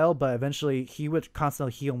a while, but eventually he would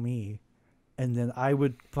constantly heal me, and then I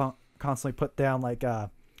would constantly put down like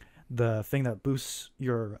the thing that boosts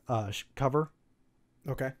your cover.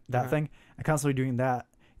 Okay. That thing. I'm constantly doing that,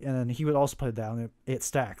 and then he would also put it down. It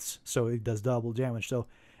stacks, so it does double damage. So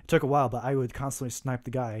it took a while, but I would constantly snipe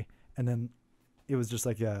the guy, and then it was just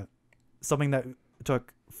like something that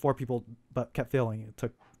took 4 people but kept failing. It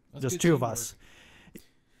took just 2 of us.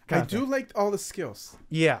 I do like all the skills.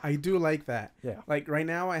 Yeah, I do like that. Yeah, like right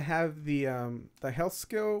now I have the health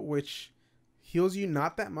skill, which heals you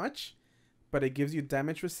not that much, but it gives you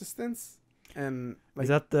damage resistance. And like, is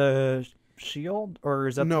that the shield, or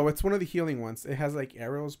is that no? It's one of the healing ones. It has like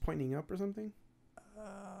arrows pointing up or something.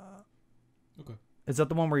 Okay. Is that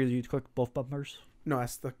the one where you click both bumpers? No,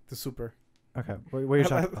 that's the super. Okay, what are you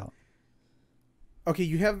talking about? Okay,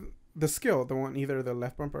 you have the skill, the one either the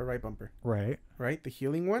left bumper or right bumper. Right. The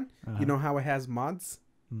healing one. You know how it has mods?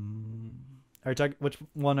 Are you talking? Which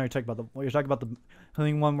one are you talking about? You're talking about the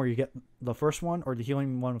healing one where you get the first one, or the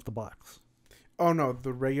healing one with the box? Oh no,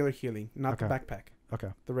 the regular healing, not the backpack. Okay.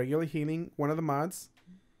 The regular healing, one of the mods.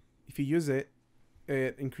 If you use it,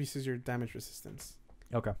 it increases your damage resistance.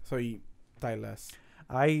 Okay. So you die less.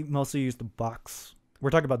 I mostly use the box.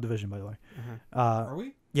 We're talking about Division, by the way. Are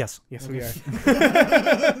we? Yes. Yes, Okay. we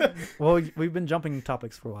are. Well, we've been jumping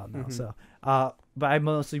topics for a while now, so. But I've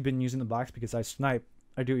mostly been using the box because I snipe.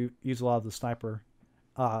 I do use a lot of the sniper.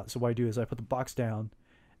 So what I do is I put the box down,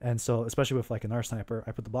 and so especially with like an R sniper,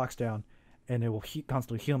 I put the box down, and it will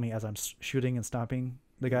constantly heal me as I'm shooting and stopping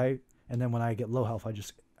the guy. And then when I get low health, I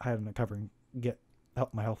just hide in the cover and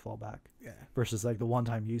help my health fall back. Yeah. Versus like the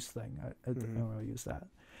one-time use thing, I don't really use that.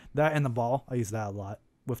 That and the ball, I use that a lot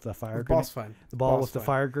with the fire. The ball's fun. The ball Ball's with the fun.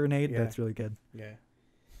 fire grenade, Yeah. that's really good. Yeah.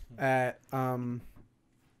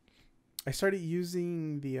 I started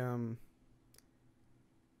using the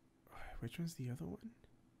which one's the other one?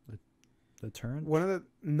 The turret? One of the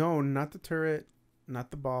no, not the turret,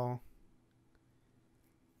 not the ball.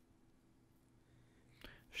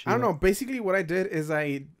 I don't know. Basically, what I did is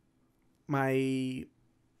my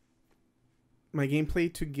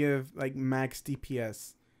gameplay to give like max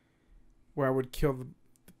DPS, where I would kill the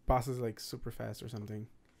bosses like super fast or something.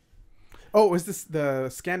 Oh, is this the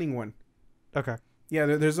scanning one? Okay. Yeah,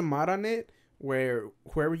 there's a mod on it where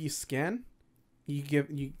whoever you scan, you give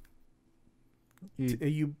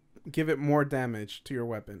it more damage to your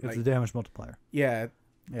weapon. It's a damage multiplier. Yeah,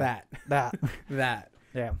 That. that.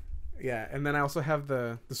 Yeah. Yeah, and then I also have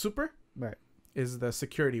the super. Right. Is the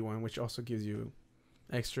security one, which also gives you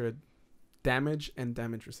extra damage and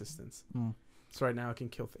damage resistance. So right now I can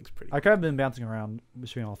kill things pretty. I kind of been bouncing around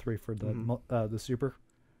between all 3 for the super.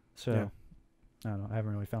 So yeah. I don't know. I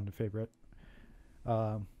haven't really found a favorite.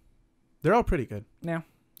 They're all pretty good. Yeah.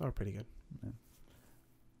 They're all pretty good. Yeah.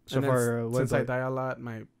 So far, since I die a lot,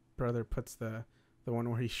 my brother puts the the one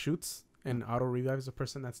where he shoots and auto revives the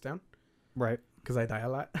person that's down. Right. Because I die a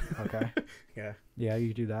lot. Okay. Yeah. Yeah,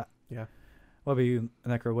 you do that. Yeah. What about you,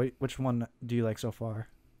 Necro? Which one do you like so far?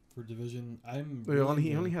 For Division, I'm.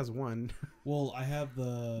 He only has one. Well, I have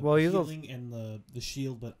the he's healing and the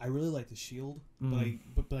shield, but I really like the shield. But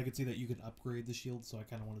I could see that you can upgrade the shield, so I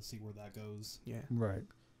kind of want to see where that goes. Yeah. Right.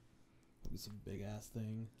 Probably some big ass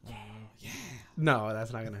thing. Yeah. No,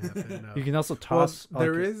 that's not gonna happen. No. You can also toss. Well,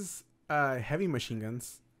 there is heavy machine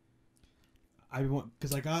guns. I want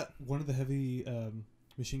because I got one of the heavy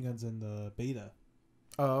machine guns in the beta.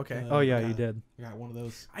 Oh, okay. You did. I got one of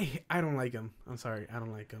those. I don't like them. I'm sorry, I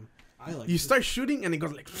don't like them. I like. You start shooting and it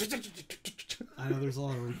goes like. I know there's a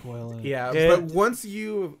lot of recoil in it. Yeah, but once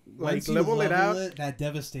you level it out, that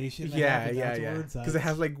devastation. Yeah. Because it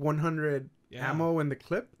has like 100 ammo in the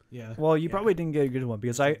clip. Yeah. Well, you probably didn't get a good one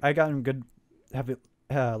because I got him good heavy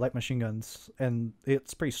light machine guns and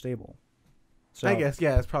it's pretty stable. So I guess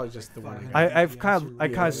it's probably just the one. I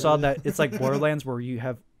kind of saw that it's like Borderlands where you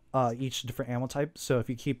have each different ammo type. So if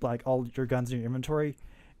you keep like all your guns in your inventory,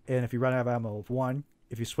 and if you run out of ammo of one,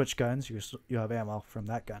 if you switch guns, you have ammo from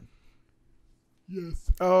that gun.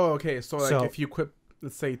 Yes. Oh, okay. So if you equip,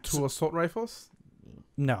 let's say, 2 assault rifles.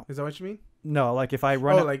 No. Is that what you mean? No, like if I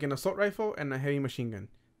run. Like an assault rifle and a heavy machine gun.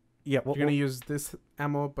 Yeah. You're gonna use this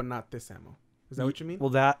ammo, but not this ammo. Is that what you mean?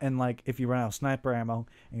 Well, that and like if you run out of sniper ammo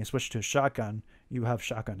and you switch to a shotgun, you have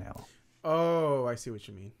shotgun ammo. Oh, I see what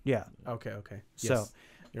you mean. Yeah. Okay. So,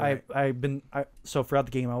 yes, so throughout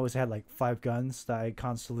the game I always had like 5 guns that I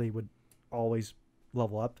constantly would always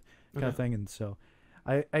level up, kind of thing, and so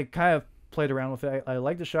I kind of played around with it. I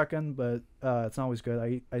like the shotgun, but it's not always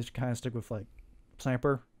good. I just kind of stick with like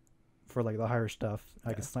sniper for like the higher stuff.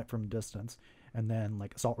 I can snipe from a distance, and then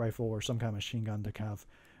like assault rifle or some kind of machine gun to kind of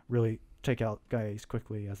really take out guys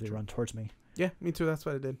quickly as they run towards me. Yeah, me too. That's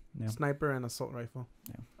what I did. Yeah. Sniper and assault rifle.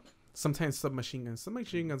 Yeah. Sometimes submachine guns.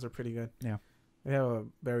 Submachine guns are pretty good. Yeah. They have a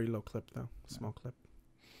very low clip though. Small clip.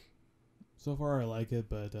 So far I like it,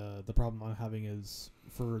 but the problem I'm having is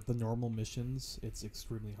for the normal missions, it's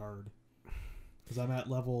extremely hard. Because I'm at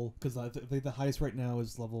level... Because I think the highest right now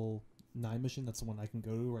is level 9 mission. That's the one I can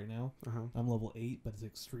go to right now. I'm level 8, but it's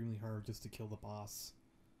extremely hard just to kill the boss.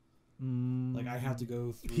 Like, I have to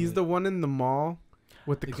go through... He's the one in the mall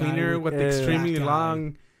with the cleaner with the extremely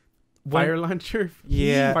long fire launcher.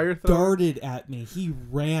 Yeah. Fire thrower. Darted at me. He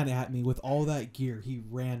ran at me with all that gear. He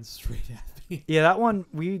ran straight at me. Yeah, that one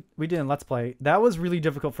we did in Let's Play. That was really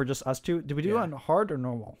difficult for just us two. Did we do it on hard or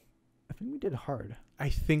normal? I think we did hard. I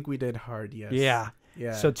think we did hard, yes.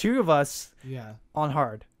 Yeah. So 2 of us on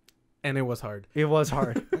hard. And it was hard. It was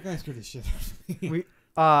hard. That guy scared the shit out of me.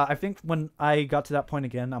 I think when I got to that point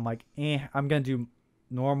again, I'm like, I'm going to do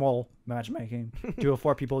normal matchmaking. Do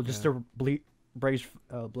 4 people just to blaze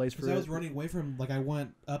through. I was running away from him, like I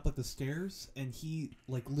went up like the stairs and he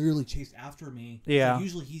like literally chased after me. Yeah. So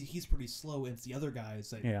usually he's pretty slow and it's the other guys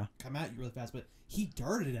that come at you really fast, but he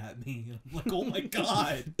darted at me. And I'm like, oh my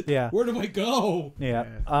god. Yeah. Where do I go?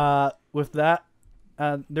 Yeah. With that,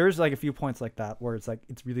 there's like a few points like that where it's like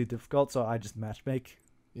it's really difficult, so I just matchmake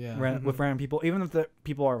with random people, even if the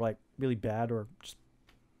people are like really bad or just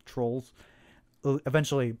trolls.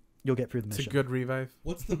 Eventually you'll get through the mission. It's a good revive.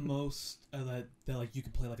 What's the most that like you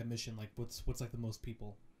can play like a mission? Like what's like the most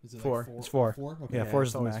people? Is it 4? Like 4? It's 4. 4? Okay. Yeah, 4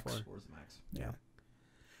 is the max. 4 is the max. Yeah.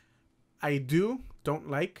 I don't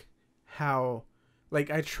like how,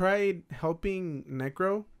 like, I tried helping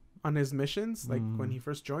Necro on his missions, like when he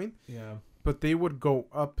first joined. Yeah. But they would go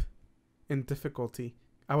up in difficulty.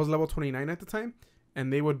 I was level 29 at the time,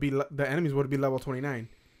 and they would be the enemies would be level 29.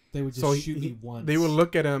 They would just shoot me once. They would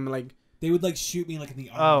look at him like. They would like shoot me like in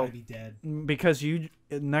the arm and I'd be dead. Because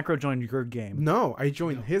Necro joined your game. No, I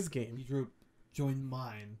joined his game. You joined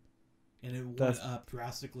mine, and it went up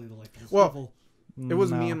drastically to like this level. It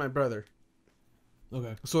was me and my brother.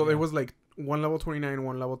 Okay. So it was like 1 level 29,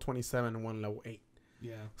 1 level 27, and 1 level 8.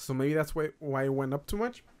 Yeah. So maybe that's why it went up too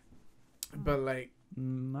much. But like.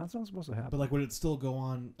 That's not supposed to happen. But like, would it still go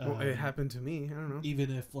on? Well, it happened to me. I don't know.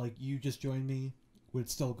 Even if like you just joined me, would it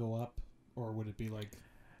still go up, or would it be like?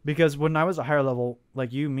 Because when I was a higher level,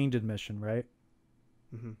 like you did mission, right?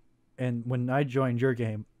 Mm-hmm. And when I joined your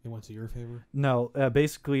game, it went to your favor. No,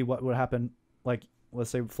 basically what would happen, like let's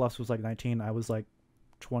say Fluffs was like 19, I was like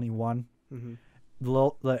 21. Mm-hmm.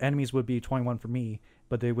 The enemies would be 21 for me,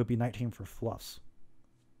 but they would be 19 for Fluffs.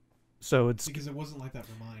 So it's because it wasn't like that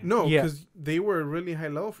for mine. No, because they were really high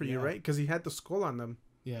level for you, right? Because he had the skull on them.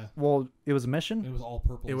 Yeah. Well, it was a mission. It was all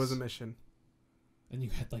purple. It was a mission. And you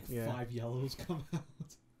had like 5 yellows come out.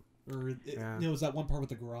 It was that one part with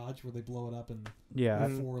the garage where they blow it up and Yeah.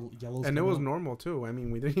 the 4 yellows. And it come was out. normal too. I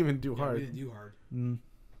mean, we didn't even do hard. We didn't do hard. Mm.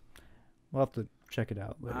 We'll have to check it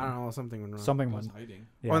out later. I don't know, something went wrong. Something I was went. hiding.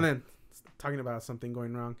 Yeah. Oh, and then talking about something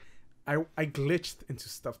going wrong, I glitched into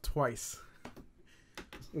stuff twice.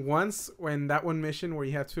 Once when that one mission where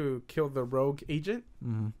you had to kill the rogue agent,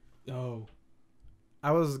 Oh.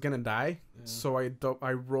 I was gonna die, Yeah. so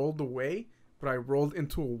I rolled away, but I rolled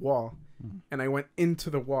into a wall, and I went into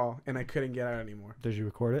the wall, and I couldn't get out anymore. Did you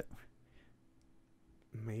record it?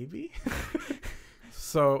 Maybe.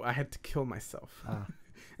 So I had to kill myself,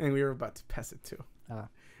 and we were about to pass it too.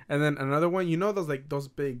 And then another one, you know those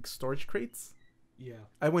big storage crates? Yeah.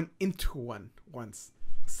 I went into one once,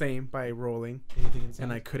 same by rolling, Anything inside?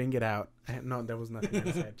 and I couldn't get out. No, there was nothing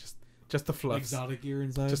inside, just the fluffs, Exotic gear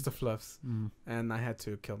inside. just the fluffs, and I had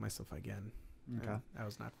to kill myself again. Okay. That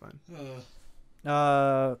was not fun.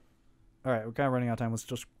 All right, we're kind of running out of time. Let's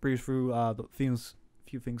just breeze through the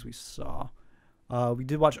few things we saw. We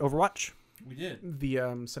did watch Overwatch. We did. The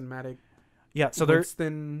cinematic. Yeah, so there.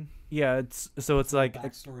 Winston. Yeah, it's like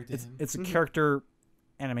Backstory to him. it's a character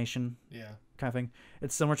animation Yeah. kind of thing.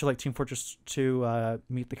 It's similar to like Team Fortress 2,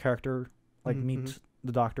 meet the character, like meet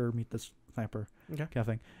the doctor, meet the sniper, kind of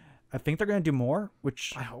thing. I think they're gonna do more,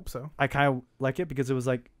 which I hope so. I kind of like it because it was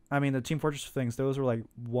like, I mean, the Team Fortress things, those were like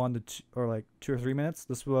 1 to 2 or like 2 or 3 minutes.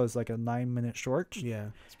 This was like a 9-minute short. Yeah,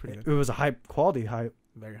 it's pretty It good. was a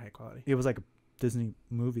very high quality. It was like a Disney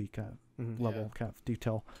movie kind of level, kind of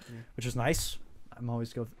detail, which is nice. I'm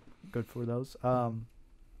always good for those.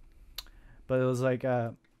 But it was like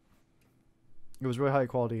it was really high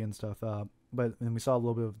quality and stuff. But then we saw a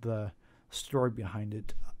little bit of the story behind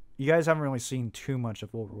it. You guys haven't really seen too much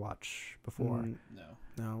of Overwatch before.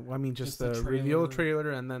 No, I mean just the the reveal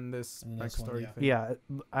trailer and then this And this one, backstory yeah. thing.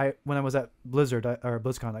 Yeah, when I was at Blizzard or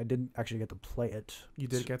BlizzCon, I didn't actually get to play it. You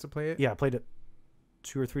did get to play it? Yeah, I played it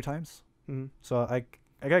 2 or 3 times. Mm-hmm. So I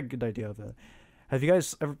got a good idea of it. Have you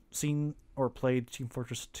guys ever seen or played Team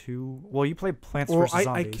Fortress 2? Well, you played Plants vs.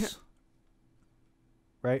 Zombies.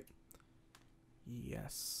 Right?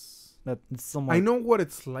 Yes. That's somewhat. I know what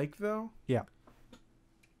it's like though. Yeah.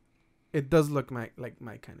 It does look like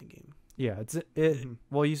my kind of game. Yeah,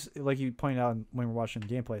 well, like you pointed out when we were watching the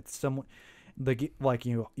gameplay, it's somewhat like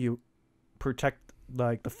you protect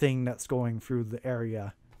like the thing that's going through the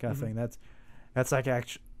area kind of thing. That's like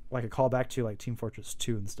like a callback to like Team Fortress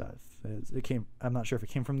 2 and stuff. I'm not sure if it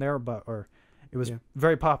came from there, or it was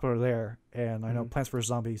very popular there. And I know Plants vs.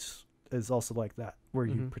 Zombies is also like that, where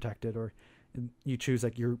you protect it, or you choose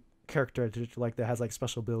like your character like that has like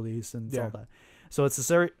special abilities and all that. So it's a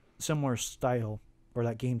very similar style or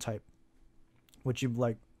that game type, which you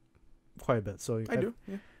like quite a bit. So I do.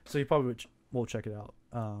 Yeah. So you probably will check it out.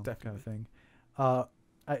 Definitely. Kind of thing.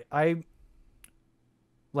 I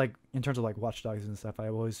like in terms of like Watch Dogs and stuff. I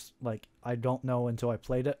always like I don't know until I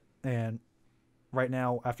played it, and right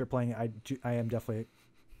now after playing it, I am definitely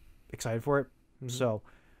excited for it. So,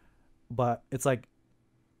 but it's like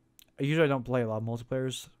I usually don't play a lot of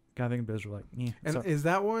multiplayers kind of thing, but it's like And is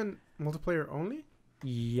that one multiplayer only?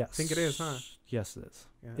 Yes, I think it is, huh? Yes, it is.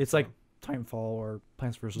 Yeah, it's like Timefall or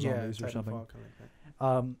Plants vs. Zombies or something. Kind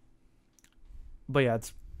of like But yeah,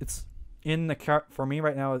 it's in the for me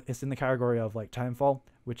right now. It's in the category of like Timefall,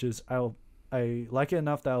 which is I like it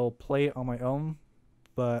enough that I'll play it on my own,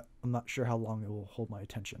 but I'm not sure how long it will hold my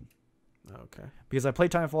attention. Okay. Because I played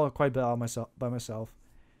Timefall quite a bit by myself,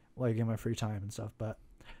 like in my free time and stuff. But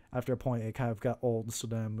after a point, it kind of got old, so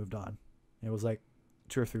then I moved on. It was like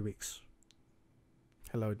 2 or 3 weeks.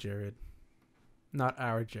 Hello, Jared. Not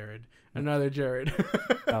our Jared. Another Jared.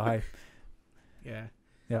 Oh, hi. Yeah.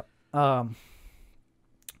 Yep.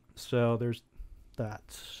 So there's that.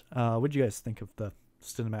 What did you guys think of the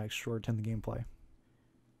cinematic short and the gameplay?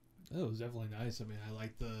 It was definitely nice. I mean,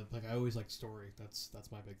 I always like story. That's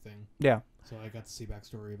my big thing. Yeah. So I got to see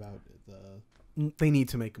backstory about the. They need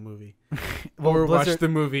to make a movie. Well, or watch the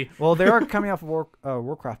movie. Well, they are coming off a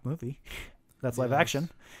Warcraft movie. That's live action.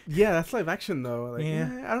 Yeah, that's live action though. Like,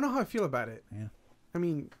 Yeah. I don't know how I feel about it. Yeah. I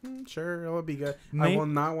mean, sure, it will be good. I will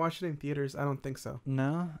not watch it in theaters. I don't think so.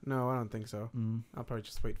 No, I don't think so. I'll probably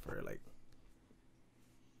just wait for it, like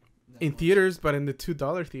Netflix. in theaters, but in the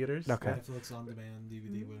 $2 theaters. Okay. Netflix on demand,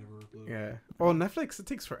 DVD, whatever. Blu-ray. Yeah. Well, Netflix, it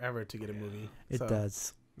takes forever to get a movie. it so,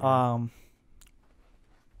 does. yeah.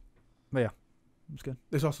 But yeah, it's good.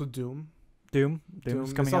 There's also Doom.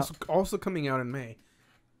 Doom's coming out. Also coming out in May.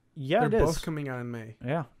 Yeah, They're it both is. coming out in May.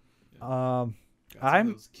 Yeah. Got some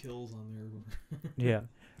of those kills on there. Yeah.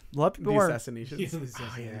 A lot of people The are. assassinations. Yeah, the Oh,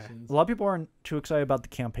 assassinations. A lot of people aren't too excited about the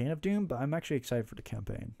campaign of Doom, but I'm actually excited for the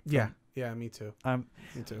campaign. yeah. Yeah, me too. Me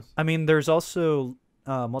too. I mean, there's also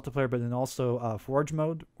multiplayer, but then also Forge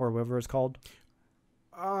mode or whatever it's called.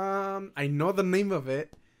 I know the name of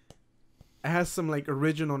it. It has some like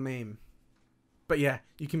original name, but yeah,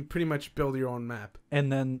 you can pretty much build your own map.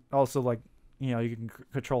 And then also like you can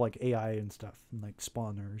control like AI and stuff, and like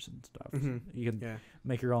spawners and stuff. Mm-hmm. You can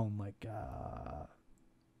make your own like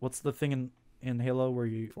what's the thing in Halo where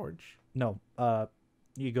you Forge? No,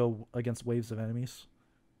 you go against waves of enemies.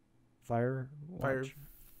 Fire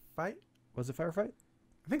fight? Was it firefight?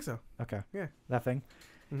 I think so. Okay. Yeah. That thing.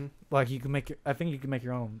 Mm-hmm. Like I think you can make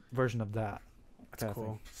your own version of that. That's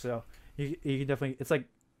cool. So you can definitely, it's like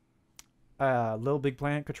Little Big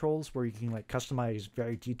Planet controls where you can like customize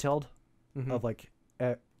very detailed of like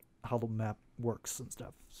how the map works and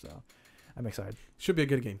stuff. So I'm excited. Should be a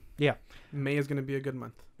good game. Yeah. May is going to be a good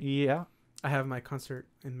month. Yeah. I have my concert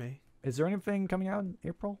in May. Is there anything coming out in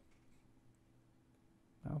April?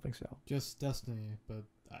 I don't think so. Just Destiny, but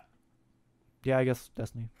yeah, I guess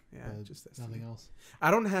Destiny. Yeah, just Destiny. Nothing else.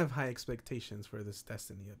 I don't have high expectations for this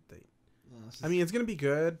Destiny update. I mean, it's gonna be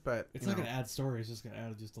good, but it's not gonna add story. It's just gonna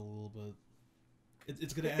add just a little bit.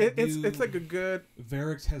 It's gonna add. It's like a good.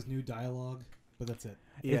 Varix has new dialogue, but that's it.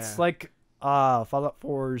 Yeah. It's like Fallout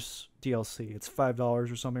 4's DLC. It's $5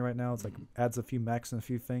 or something right now. It's like adds a few mechs and a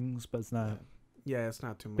few things, but it's not. Yeah, it's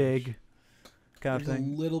not too much. Big. Kind of There's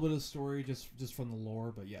thing. a little bit of story just from the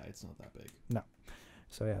lore, but yeah, it's not that big. No.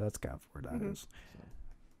 So yeah, that's kind of where that is.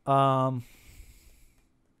 So.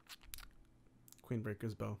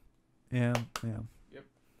 Queenbreaker's bow. Yeah. Yep.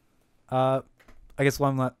 I guess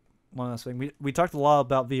one last thing. We talked a lot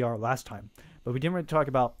about VR last time, but we didn't really talk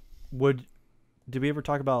about did we ever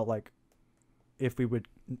talk about like if we would,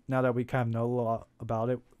 now that we kind of know a lot about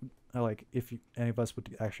it, like if any of us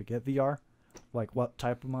would actually get VR, like what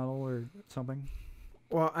type of model or something?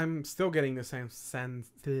 Well, I'm still getting the Samsung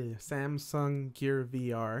Gear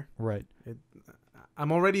VR. Right.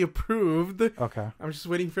 I'm already approved. Okay. I'm just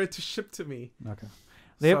waiting for it to ship to me. Okay.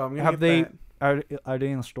 That. Are they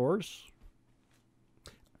in stores?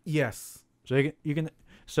 Yes. So you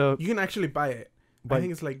can actually buy it. But, I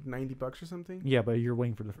think it's like $90 or something. Yeah, but you're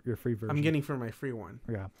waiting for your free version. I'm getting for my free one.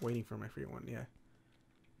 Yeah. Waiting for my free one. Yeah.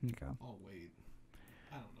 Okay. Oh wait,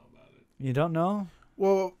 I don't know about it. You don't know?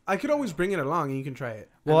 Well, I could always bring it along and you can try it.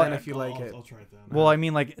 Well, and then if you like it, I'll try it then. Well, I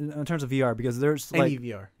mean, like in terms of VR, because there's any like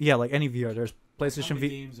VR. Yeah, like any VR. There's PlayStation How many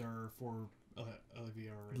VR. games are for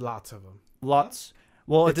VR? Right? Lots of them. Lots.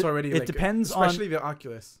 Well, it's already. It depends on, especially the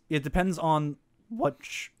Oculus. It depends on what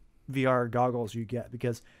VR goggles you get,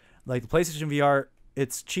 because like the PlayStation VR,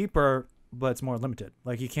 it's cheaper, but it's more limited.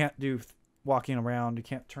 Like you can't do walking around. You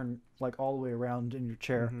can't turn like all the way around in your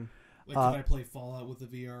chair. Mm-hmm. Like, could I play Fallout with the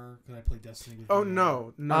VR? Could I play Destiny with VR?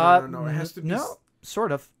 No. It has to be... No,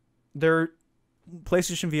 sort of.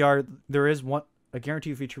 PlayStation VR, there is a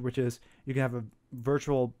guaranteed feature, which is you can have a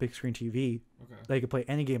virtual big screen TV that you can play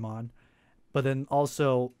any game on. But then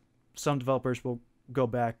also, some developers will go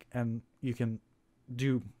back and you can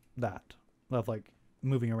do that of like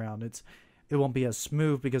moving around. It won't be as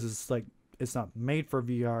smooth because it's not made for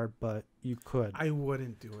VR, but you could. I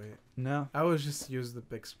wouldn't do it. No, I would just use the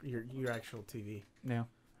big your actual TV. Yeah,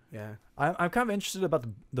 yeah. I'm kind of interested about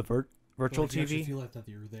the virtual TV. Do you feel like that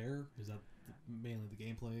you're there? Is that mainly the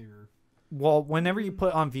gameplay, or? Well, whenever you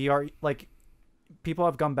put on VR, like people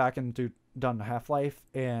have gone back and done Half-Life,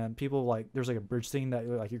 and people like there's like a bridge scene that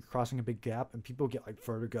like you're crossing a big gap, and people get like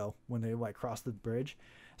vertigo when they like cross the bridge.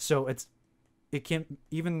 So it can,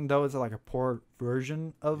 even though it's like a poor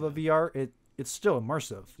version of a VR, it's still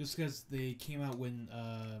immersive. Just because they came out when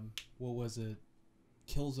what was it,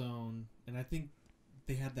 Killzone, and I think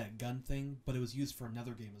they had that gun thing, but it was used for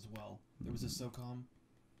another game as well. There was a SOCOM.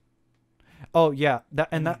 Oh yeah, that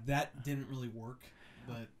didn't really work,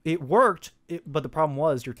 but it worked. But the problem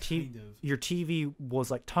was your TV was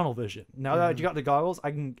like tunnel vision. Now that you got the goggles,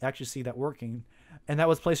 I can actually see that working, and that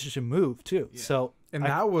was PlayStation Move too. Yeah. So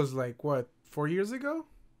that was like what, 4 years ago?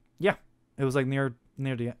 Yeah, it was like near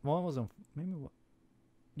the, well, it wasn't, maybe what?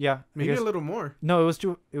 Yeah, maybe a little more. No,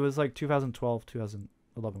 it was like 2012,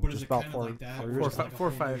 2011, which is about four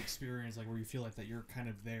or five experience, like where you feel like that you're kind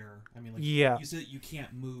of there. I mean, like you said, you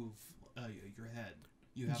can't move your head.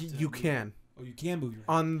 You have to. You can. Oh, you can move your head.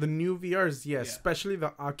 On the new VRs, yes, especially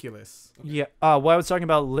the Oculus. Okay. Yeah. What I was talking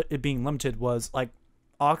about it being limited was like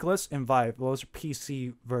Oculus and Vive. Those are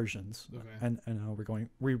PC versions. Okay. And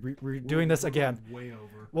we're doing this again. Way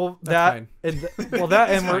over. Well, That's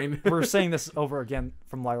and we're saying this over again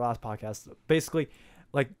from my last podcast. Basically,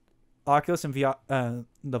 like Oculus and VR,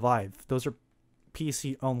 the Vive. Those are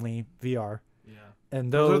PC only VR. Yeah.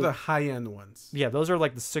 And those are the high end ones. Yeah, those are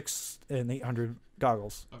like the 600 and 800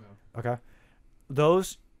 goggles. Okay.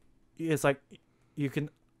 Those, it's like you can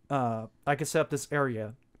I can set up this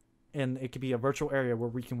area, and it could be a virtual area where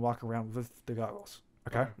we can walk around with the goggles.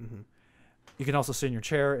 Okay. Mm-hmm. You can also sit in your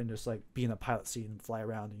chair and just like be in the pilot seat and fly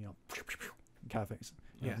around and kind of things.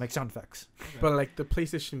 Yeah. Make sound effects. Okay. But like the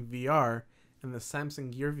PlayStation VR and the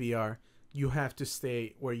Samsung Gear VR, you have to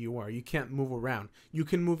stay where you are. You can't move around. You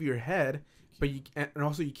can move your head, but and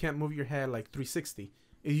also you can't move your head like 360.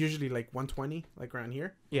 It's usually like 120, like around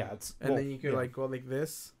here. Yeah, it's And then you could like go like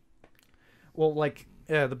this. Well, like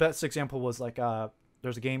the best example was like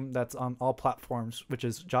there's a game that's on all platforms, which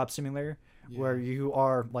is Job Simulator, where you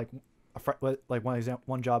are like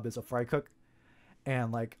one job is a fry cook,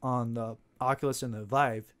 and like on the Oculus and the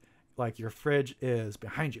Vive, like your fridge is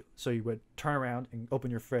behind you, so you would turn around and open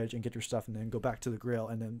your fridge and get your stuff, and then go back to the grill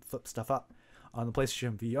and then flip stuff up. On the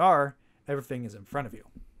PlayStation VR, everything is in front of you,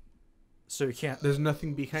 so you can't. There's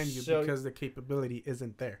nothing behind you because the capability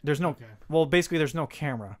isn't there. There's no. Well, basically, there's no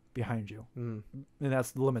camera behind you, and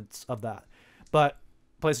that's the limits of that. But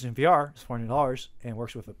PlayStation VR is $400 and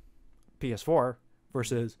works with a PS4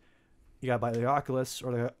 versus you gotta buy the Oculus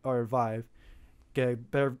or Vive, get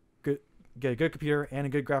a good computer and a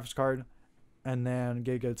good graphics card, and then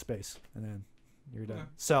get a good space, and then you're done. Okay.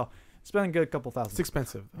 So spending a good couple thousand. It's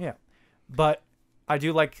expensive. Yeah, but I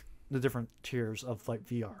do like the different tiers of like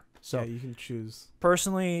VR. So yeah, you can choose.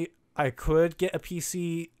 Personally, I could get a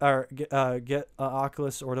PC or get an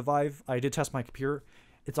Oculus or the Vive. I did test my computer.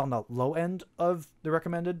 It's on the low end of the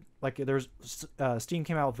recommended. Like there's Steam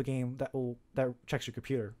came out with a game that checks your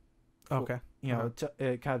computer. Okay. You know,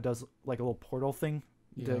 it kind of does like a little portal thing.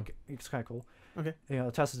 Yeah. It's kind of cool. Okay. You know,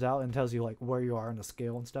 it tests it out and tells you like where you are on the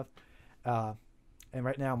scale and stuff. And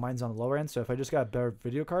right now mine's on the lower end, so if I just got a better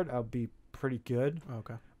video card, I'll be pretty good.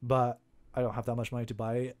 Okay. But I don't have that much money to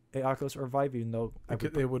buy a Oculus or Vive, even though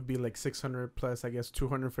it would be like 600 plus, I guess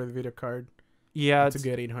 200 for the video card. Yeah, to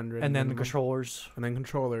get 800, and then the controllers. And then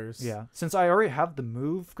controllers. Yeah, since I already have the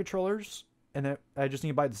Move controllers, and I just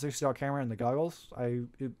need to buy the $60 camera and the goggles,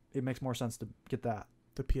 it makes more sense to get that.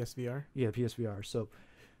 The PSVR. Yeah, PSVR. So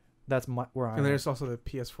that's where I'm. And there's also the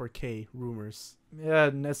PS4K rumors. Yeah,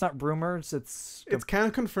 and it's not rumors. It's kind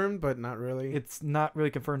of confirmed, but not really. It's not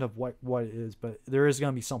really confirmed of what it is, but there is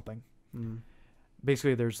gonna be something.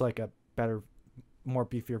 Basically, there's like a better, more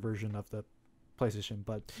beefier version of the PlayStation,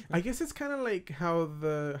 but I guess it's kind of like how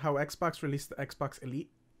Xbox released the Xbox Elite,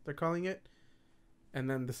 they're calling it, and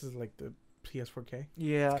then this is like the PS4K.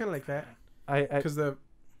 Yeah, it's kind of like that. Because the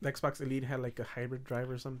Xbox Elite had like a hybrid drive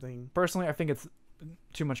or something. Personally, I think it's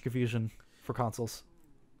too much confusion for consoles,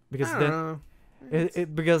 because I don't know.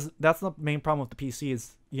 Because that's the main problem with the PC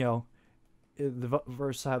is, you know, the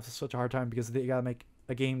verse have such a hard time because they gotta make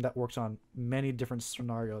a game that works on many different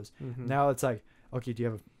scenarios. Now it's like, okay, do you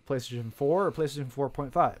have a PlayStation 4 or PlayStation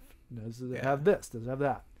 4.5? Does it have this? Does it have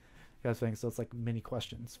that? Kind of thing. So it's like many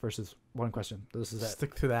questions versus one question. This is it.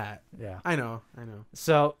 Stick to that. Yeah. I know.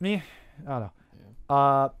 So I don't know.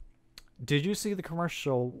 Yeah. Did you see the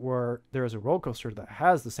commercial where there is a roller coaster that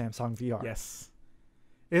has the Samsung VR? Yes.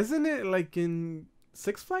 Isn't it like in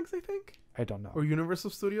Six Flags, I think? I don't know. Or Universal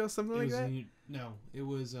Studios, something like that? It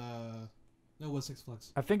was it was Six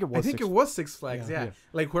Flags. I think it was. It was Six Flags. Yeah. Yeah.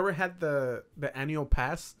 Like whoever had the annual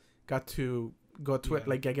pass got to go to it.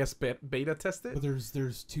 Like I guess beta test it. But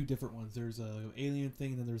there's two different ones. There's a alien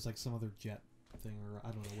thing, and then there's like some other jet thing, or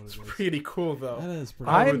I don't know what it is. It's pretty cool though. That is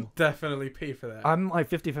pretty. I cool. would definitely pay for that. I'm like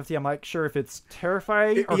 50-50. I'm like sure if it's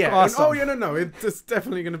terrifying or yeah. awesome. Oh yeah, no. It's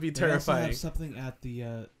definitely gonna be terrifying. They also have something at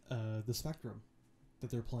the Spectrum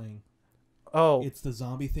that they're playing. Oh, it's the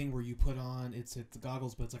zombie thing where you put on it's the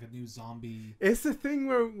goggles, but it's like a new zombie. It's the thing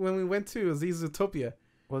where when we went to Aziz Zootopia.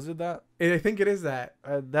 was it that? I think it is that.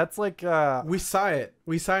 That's like we saw it.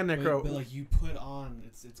 We saw Necro. But like you put on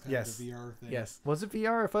it's kind of the VR thing. Yes. Was it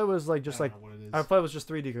VR? I thought it was like just like I don't know what it is. I thought it was just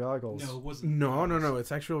 3D goggles. No, it wasn't. No.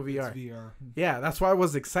 It's actual VR. It's VR. Yeah, that's why I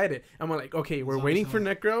was excited. I'm like, okay, we're waiting for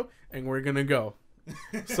Necro, and we're gonna go.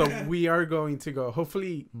 So we are going to go.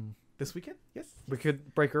 Hopefully this weekend. Yes. We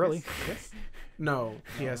could break early. Yes. No,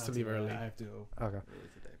 he has to leave early. I have to go Okay. early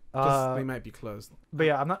today. 'Cause they might be closed. But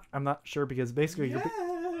yeah, I'm not sure because basically Yes.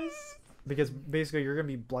 you're gonna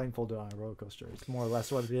be blindfolded on a roller coaster. It's more or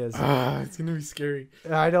less what it is. It's gonna be scary.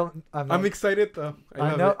 I'm excited though.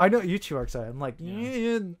 I know you two are excited. I'm like,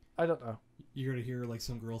 Yeah. I don't know. You're gonna hear like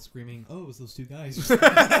some girl screaming, "Oh, it was those two guys."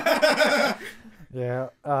 Yeah.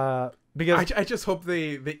 Because I just hope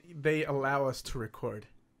they allow us to record.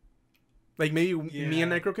 Like maybe me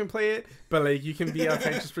and Necro can play it, but like you can be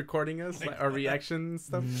outside just recording us, like our reaction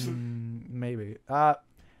stuff. Maybe.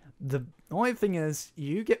 The only thing is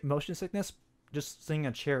you get motion sickness just sitting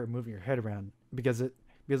in a chair and moving your head around because of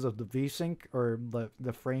the V-sync or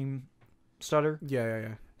the frame stutter.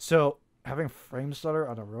 Yeah. So having frame stutter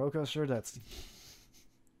on a roller coaster,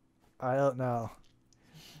 I don't know.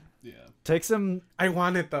 Yeah. Take some. I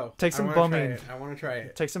want it though. Take some Bomine. I want to try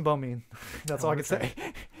it. Take some Bomine. That's all I can say.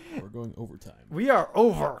 We're going overtime. We are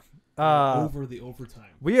over. Over the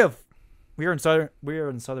overtime. We are in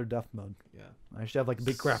Southern Death mode. Yeah. I should have like a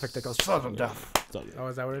big graphic that goes Southern Death. Oh,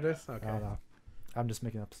 is that what it is? Okay. I don't know. I'm just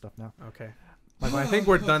making up stuff now. Okay. I think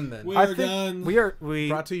we're done then. We're done. We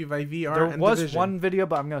Brought to you by VR. There and was Division. one video,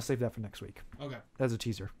 but I'm gonna save that for next week Okay. as a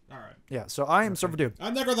teaser. All right. Yeah. So I am Server Dude.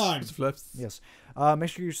 I'm Necrothine. It's Flips. Yes. Make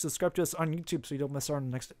sure you subscribe to us on YouTube so you don't miss our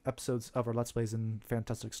next episodes of our Let's Plays and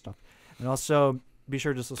fantastic stuff. And also be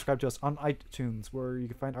sure to subscribe to us on iTunes where you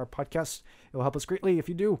can find our podcast. It will help us greatly if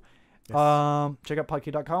you do. Yes. Check out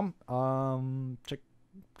podcade.com. Check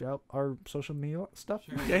out our social media stuff.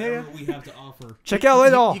 Sure. Yeah. What we have to offer. Check out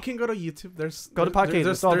it all. You can go to YouTube. Go to Podcade.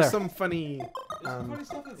 It's all There's there. some funny, Funny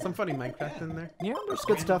stuff in there. some funny Minecraft in there. Yeah, there's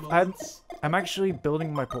good stuff. I'm actually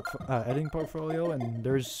building my editing portfolio, and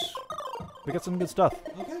we got some good stuff.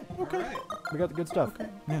 Okay. Okay. All right. We got the good stuff. Okay.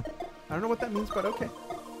 Yeah. I don't know what that means, but okay.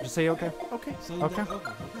 Just say okay. Okay. So Okay.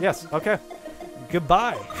 okay. Yes. Okay.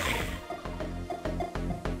 Goodbye.